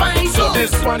up the spine. So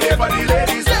this one here for the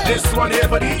ladies, this one here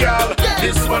for the girl,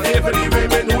 this one here for the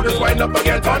women who just wind up and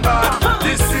get on bad.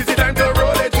 This is the time to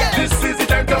roll it, this is the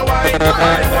time to wine. I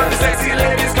want the sexy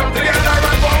ladies come together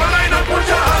and form a line and put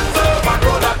your hands up and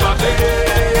roll that body.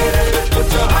 Put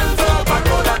your hands up and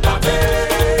roll that body.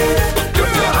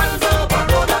 Put your hands up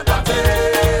and roll that body.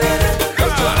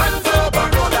 Put your hands up and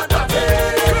roll that body.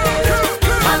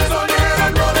 Hands on your head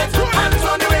and roll it. Hands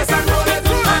on your waist and roll it.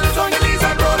 Hands on your knees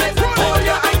and roll it. Hold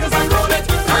your ankles and roll it.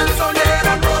 Hands on your head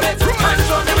and roll it. Hands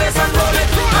on your waist and roll it.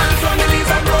 Hands on your knees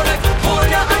and roll it. Hold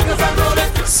your ankles and roll it.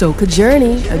 Soca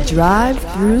Journey, a drive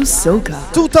through Soca.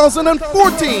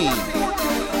 2014.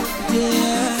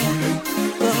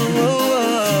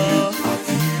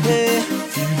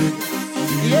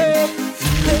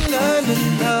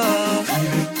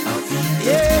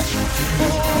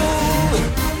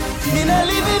 Me not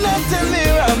living until me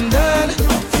I'm done.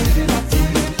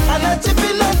 I'm not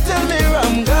chipping until me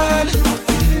I'm gone.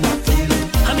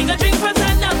 I'm gonna drink from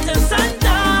sun up to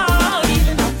sundown.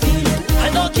 I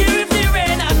don't care if the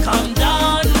rain I come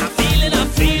down. I'm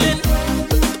feeling.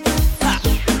 Ha.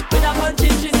 With a punch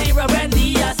in zero and the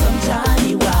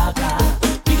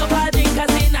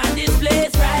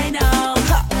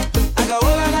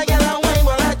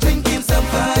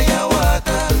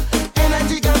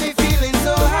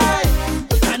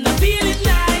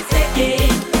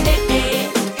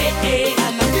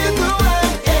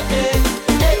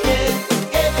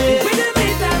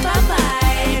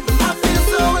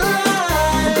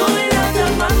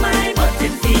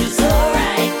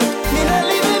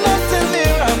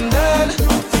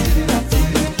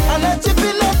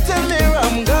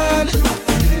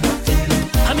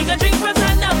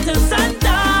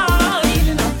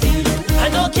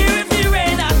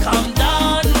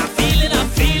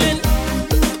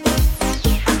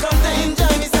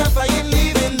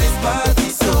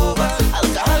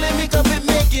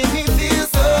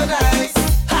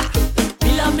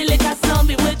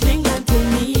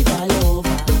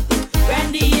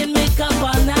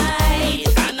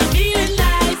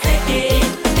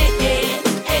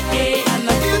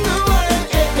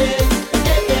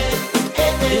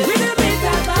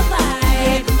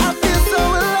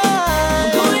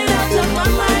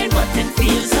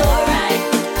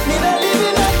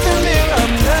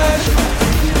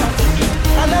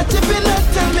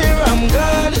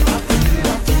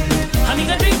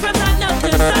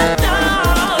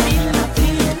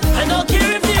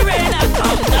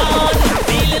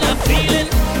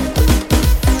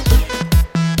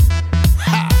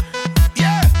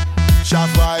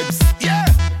vibes. Yeah.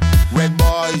 Red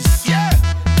boys. Yeah.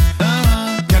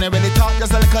 Can I really talk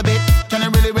just a little bit? Can I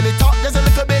really talk just a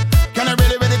little bit? Can I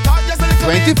really talk just a little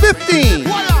bit? 2015.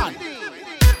 Hold on.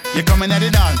 You coming at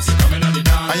the dance,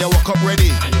 and you walk up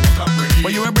ready.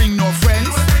 But you ain't bring no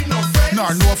friends,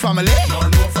 nor no family.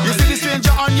 You see the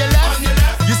stranger on your left,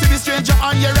 you see the stranger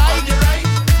on your right.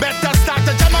 Better start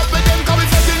to jam up with them, cause we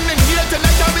fucking in here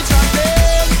tonight and we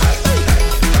chanting.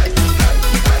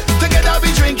 Together we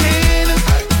drinking,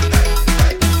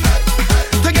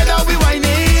 together we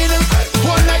whining.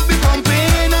 One night we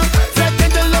pumping, flat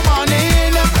until the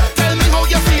morning. Tell me how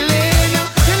you feeling.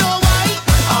 You know why?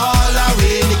 All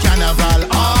away in the carnival,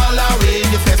 all away in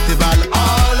the festival,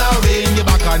 all away in the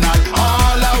bacchanal,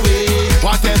 all away.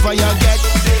 Whatever you get,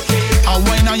 a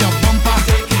wine on your bumper.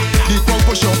 The crowd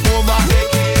push up over,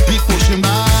 we pushing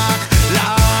back.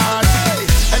 Lord,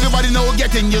 everybody know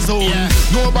get in your zone.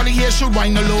 Nobody here should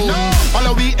whine alone. All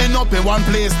of we end up in one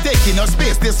place, taking up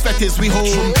space. This fetish we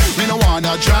home. We don't want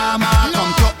no drama,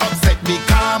 come to upset the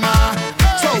karma.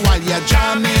 So while you're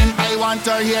jamming, I want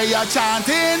to hear you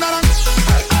chanting.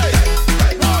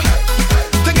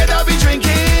 Together we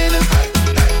drinking,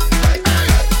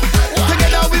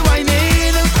 together we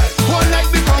whining. One night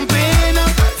we pumping,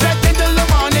 flat until the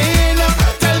morning.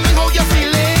 Tell me how you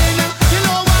feeling. You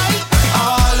know why?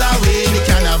 All away in the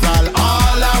carnival,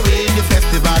 all away in the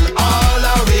festival, all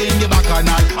away in the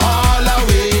bacchanal, all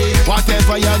away.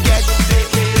 Whatever you get,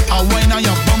 a wine on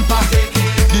your bumper.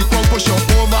 The crowd push up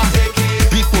over,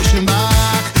 we pushing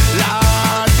back.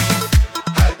 Lord.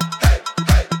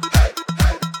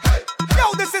 Yo,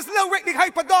 this is Lil Rick the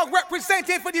Hyperdog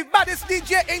representing for the baddest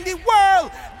DJ in the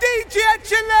world, DJ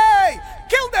Chile.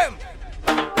 Kill them.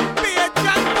 Be a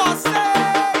Jack Bossy.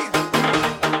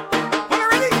 When you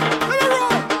ready? Let me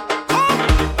roll. Come.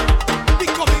 Be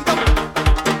coming down.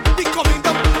 Be coming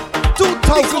down.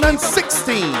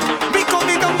 2016. Be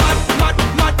coming down.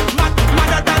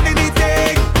 Madder than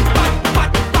anything.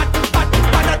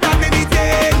 Madder than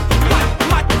anything.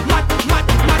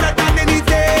 Madder than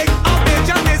anything. Our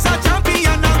Belgium is a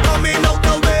champion and coming out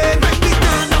the win. When we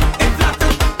turn up, it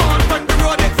flatten. On from the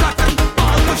road, it flatten.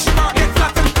 All push back, it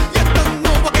flatten. You don't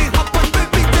know what can happen when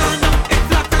we turn up, it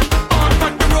flatten. On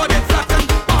from the road, it flatten.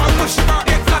 All push back,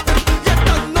 it flatten. You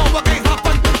don't know what can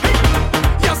happen. Hey,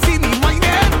 you see me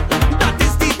whining? That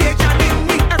is the Belgian in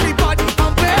me. Everybody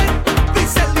pumping. We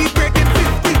celebrating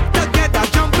 50 together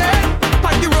jumping.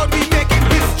 On the road we making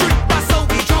history. That's how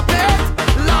we drop it.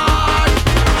 Lord,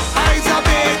 I's a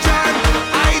Belgian.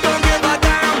 I don't give a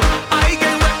damn. I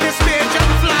can rep this Belgian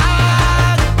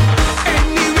flag.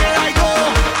 Anywhere I go,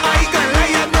 I can let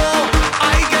you know. I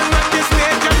can rep this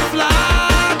Belgian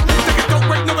flag. Take it out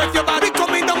right now if your body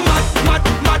coming down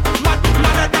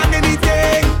madder than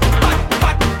anything.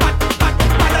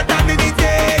 Madder than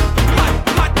anything.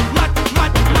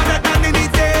 Madder than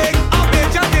anything. Our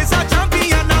Belgian is a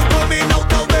champion and coming out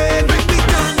the win. When we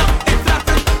turn up, it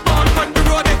flatten. On from the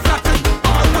road, it flatten.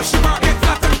 All push back, it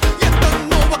flatten. You don't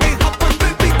know what can happen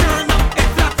when we turn up, it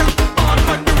flatten. On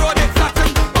from the road, it flatten.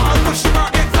 All push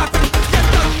back, it flatten. You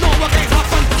don't know what can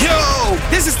happen. Yo,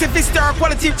 this is Tiffy Star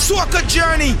Quality Soca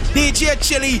Journey. DJ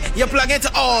Chili, you plug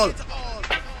into all.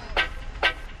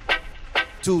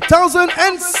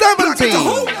 2017.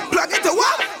 Plug into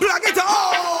what? Plug into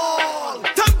all.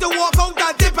 Time to walk out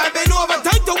and dip and bend over.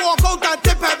 Time to walk out and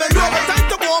dip and bend over. Time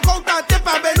to walk out and dip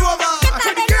and bend over. Time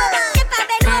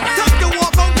to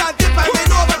walk out and dip and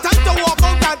bend over. Time to walk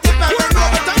out and dip and bend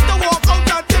over. Time to walk out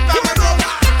and dip and bend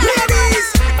over. Ladies,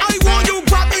 I want you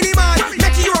grab any man.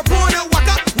 Make your opponent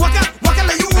waka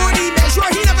like you want him. Make sure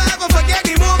he never ever forget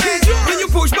the moment when you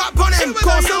push back on him.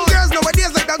 Cause some girls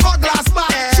nowadays like they got glass back.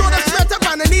 Show them straight up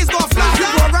and the knees go flat. You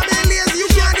go rub their lazy, you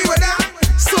can't deal with that.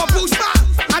 So push back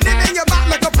and then bend your back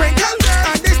like a Pringle.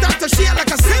 And they start to shake like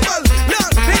a cymbal.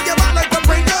 Look, bend your back like a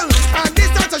Pringle. And they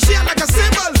start to shake like a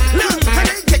cymbal. Look, and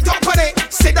then get up on it,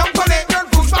 sit down on it, girl,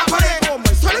 push back on it. Oh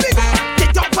my, swallow me.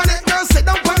 Get up on it, girl, sit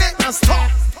down on it, and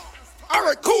stop.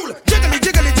 Alright, cool. Jiggly,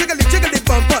 jiggly, jiggly, jiggly,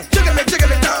 bumper. Jiggly,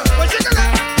 jiggly, down.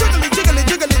 Jiggly, jiggly, jiggly,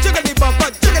 jiggly, jiggly, bumper.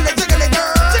 Jiggly, jiggly,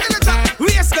 girl. Jiggly, top.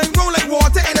 Waist can roll like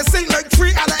water and a sink like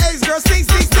 3 out of 8, girl. Sting,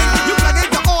 sting, sting. You plug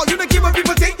into all, you don't care what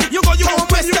people think. You go, you won't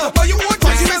mess up, but you won't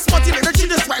touch. You ain't spotty like a tree,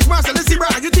 just scratch Marshall and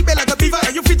zebra. You think me like a beaver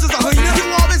and your features are hyena. You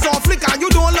always on flick and you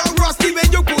don't look rusty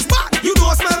when you push back. You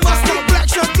don't smell musty. Black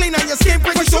shirt clean and your skin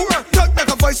pretty sure. Talk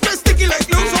like a voice, stress sticky like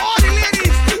glue. So all the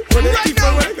ladies, right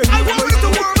now, I want it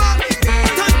to warm up.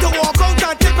 Time to walk out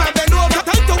and tip and bend over.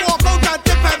 Time to walk out and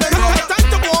tip and bend over. Time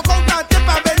to walk out and tip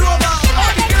and bend over.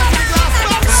 All the girls in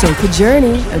glass. Soca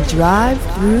Journey, a drive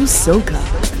through Soca.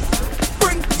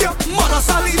 Bring your mother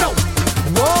Sally now.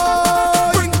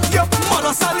 Whoa. Bring your mother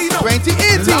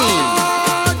 2018.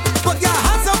 Put your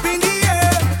hands up in the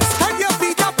air, stand your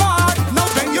feet apart. Now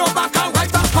bend your back and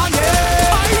right back on it.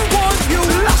 I want you,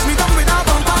 lash me down with a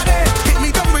bumper day, hit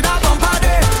me down with a bumper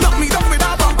day, knock me down with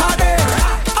a bumper day.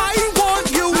 I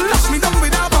want you, lash me down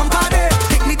with a bumper day,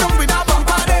 hit me down with a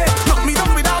bumper day, knock me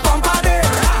down with a bumper day.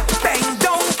 Bang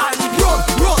down and roll,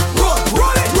 roll, roll,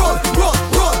 roll it, roll, roll,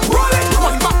 roll, roll it.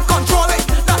 One back, control it,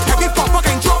 that heavy bumper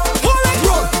can drop. Roll it,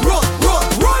 roll, roll, roll,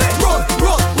 roll it, roll,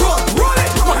 roll, roll, roll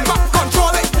it. One back,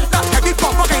 control it, that heavy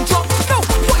bumper can drop. Now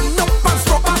wind up and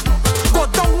stop back, go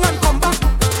down and come back.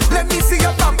 Let me see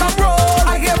your bumper roll.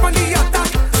 I hear on the attack,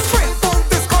 straight out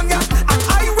this cognac, and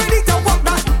I ready to walk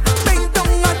that. Bang down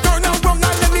and turn around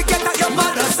and let me get at your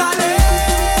mother salad.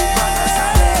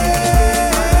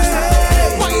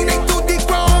 Wine it to the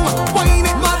ground, wine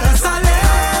it mother salad.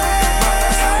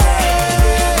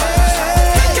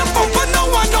 Take your bumper now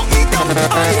and knock me down.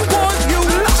 I want you,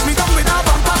 lash me down with a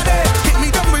bumper day, hit me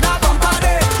down with a bumper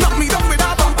day, knock me down with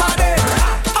a bumper day.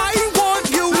 I want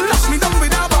you, lash me down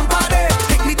with a bumper day,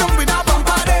 hit me down with a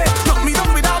bumper day, knock me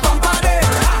down with a bumper day.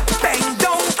 Bang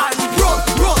down and roll,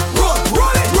 roll, roll,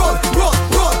 roll it, roll, roll,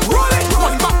 roll, roll it.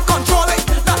 One back, control it,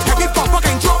 that heavy bumper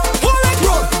can drop. Roll it,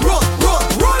 roll, roll, roll,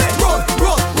 roll it, roll,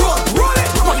 roll, roll, roll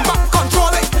it. One back,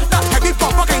 control it, that heavy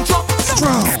bumper can drop.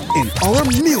 Strong in our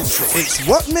music. It's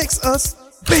what makes us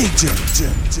big.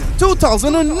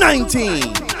 2019.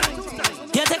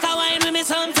 You take a wine with me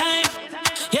sometime.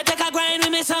 You take a grind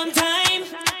with me sometime.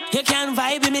 You can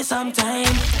vibe with me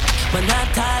sometime, but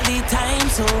not all the time.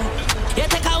 So you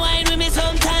take a wine with me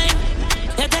sometime.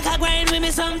 You take a grind with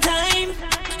me sometime.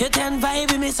 You can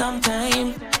vibe with me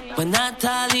sometime, but not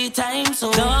all the time.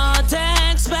 So don't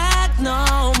expect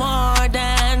no more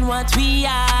than what we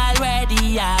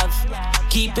already have.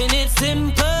 Keeping it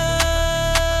simple.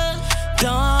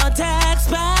 Don't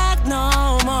expect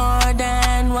no more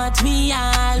than what we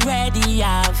already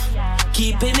have.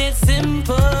 Keeping it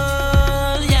simple,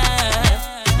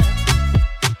 yeah.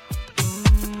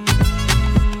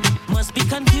 Must be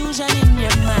confusion in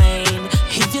your mind.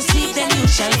 If you see, then you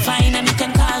shall find, and you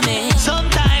can call me.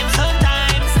 Sometimes,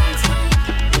 sometimes,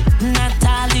 not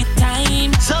all the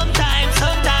time. Sometimes,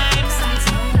 sometimes.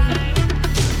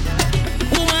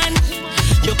 Woman,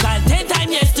 you called 10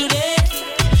 times yesterday.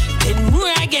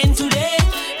 More again today.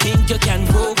 Think you can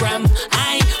program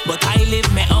but I live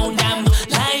my own damn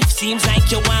life. Seems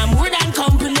like you want more than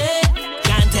company.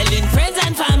 Can't tell in friends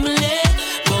and family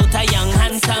about a young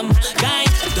handsome guy.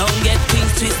 Don't get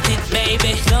things twisted,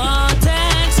 baby. Don't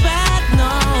expect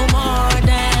no more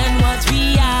than what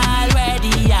we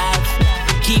already have.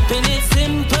 Keeping it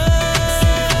simple.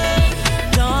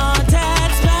 Don't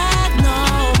expect no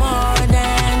more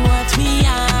than what we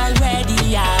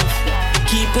already have.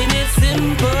 Keeping it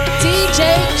simple. DJ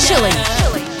Chili.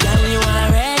 Girl, you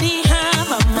already have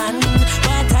a man,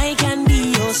 but I can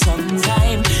be yours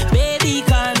sometime. Baby,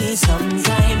 call me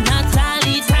sometime, not all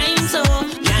the time. So,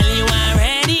 girl, you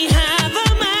already have a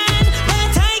man,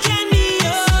 but I can be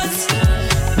yours.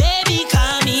 Baby,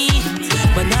 call me,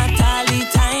 but not all the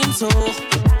time. So,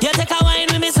 you take a wine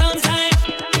with me sometime.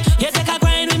 You take a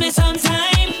grind with me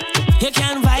sometime. You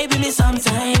can vibe with me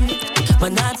sometime,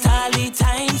 but not all the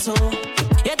time. So,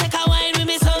 you take a wine with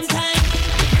me sometime.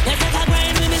 You take a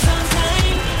grind with me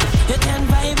sometime. You can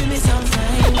vibe with me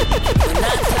sometime, but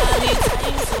not all the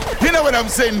time. So. You know what I'm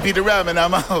saying, Peter Ram, and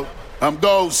I'm out. I'm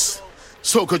Ghost,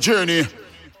 Soca Journey.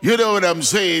 You know what I'm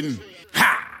saying?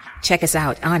 Check us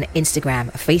out on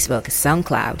Instagram, Facebook,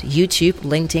 SoundCloud, YouTube,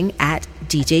 LinkedIn at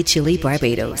DJ Chili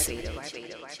Barbados.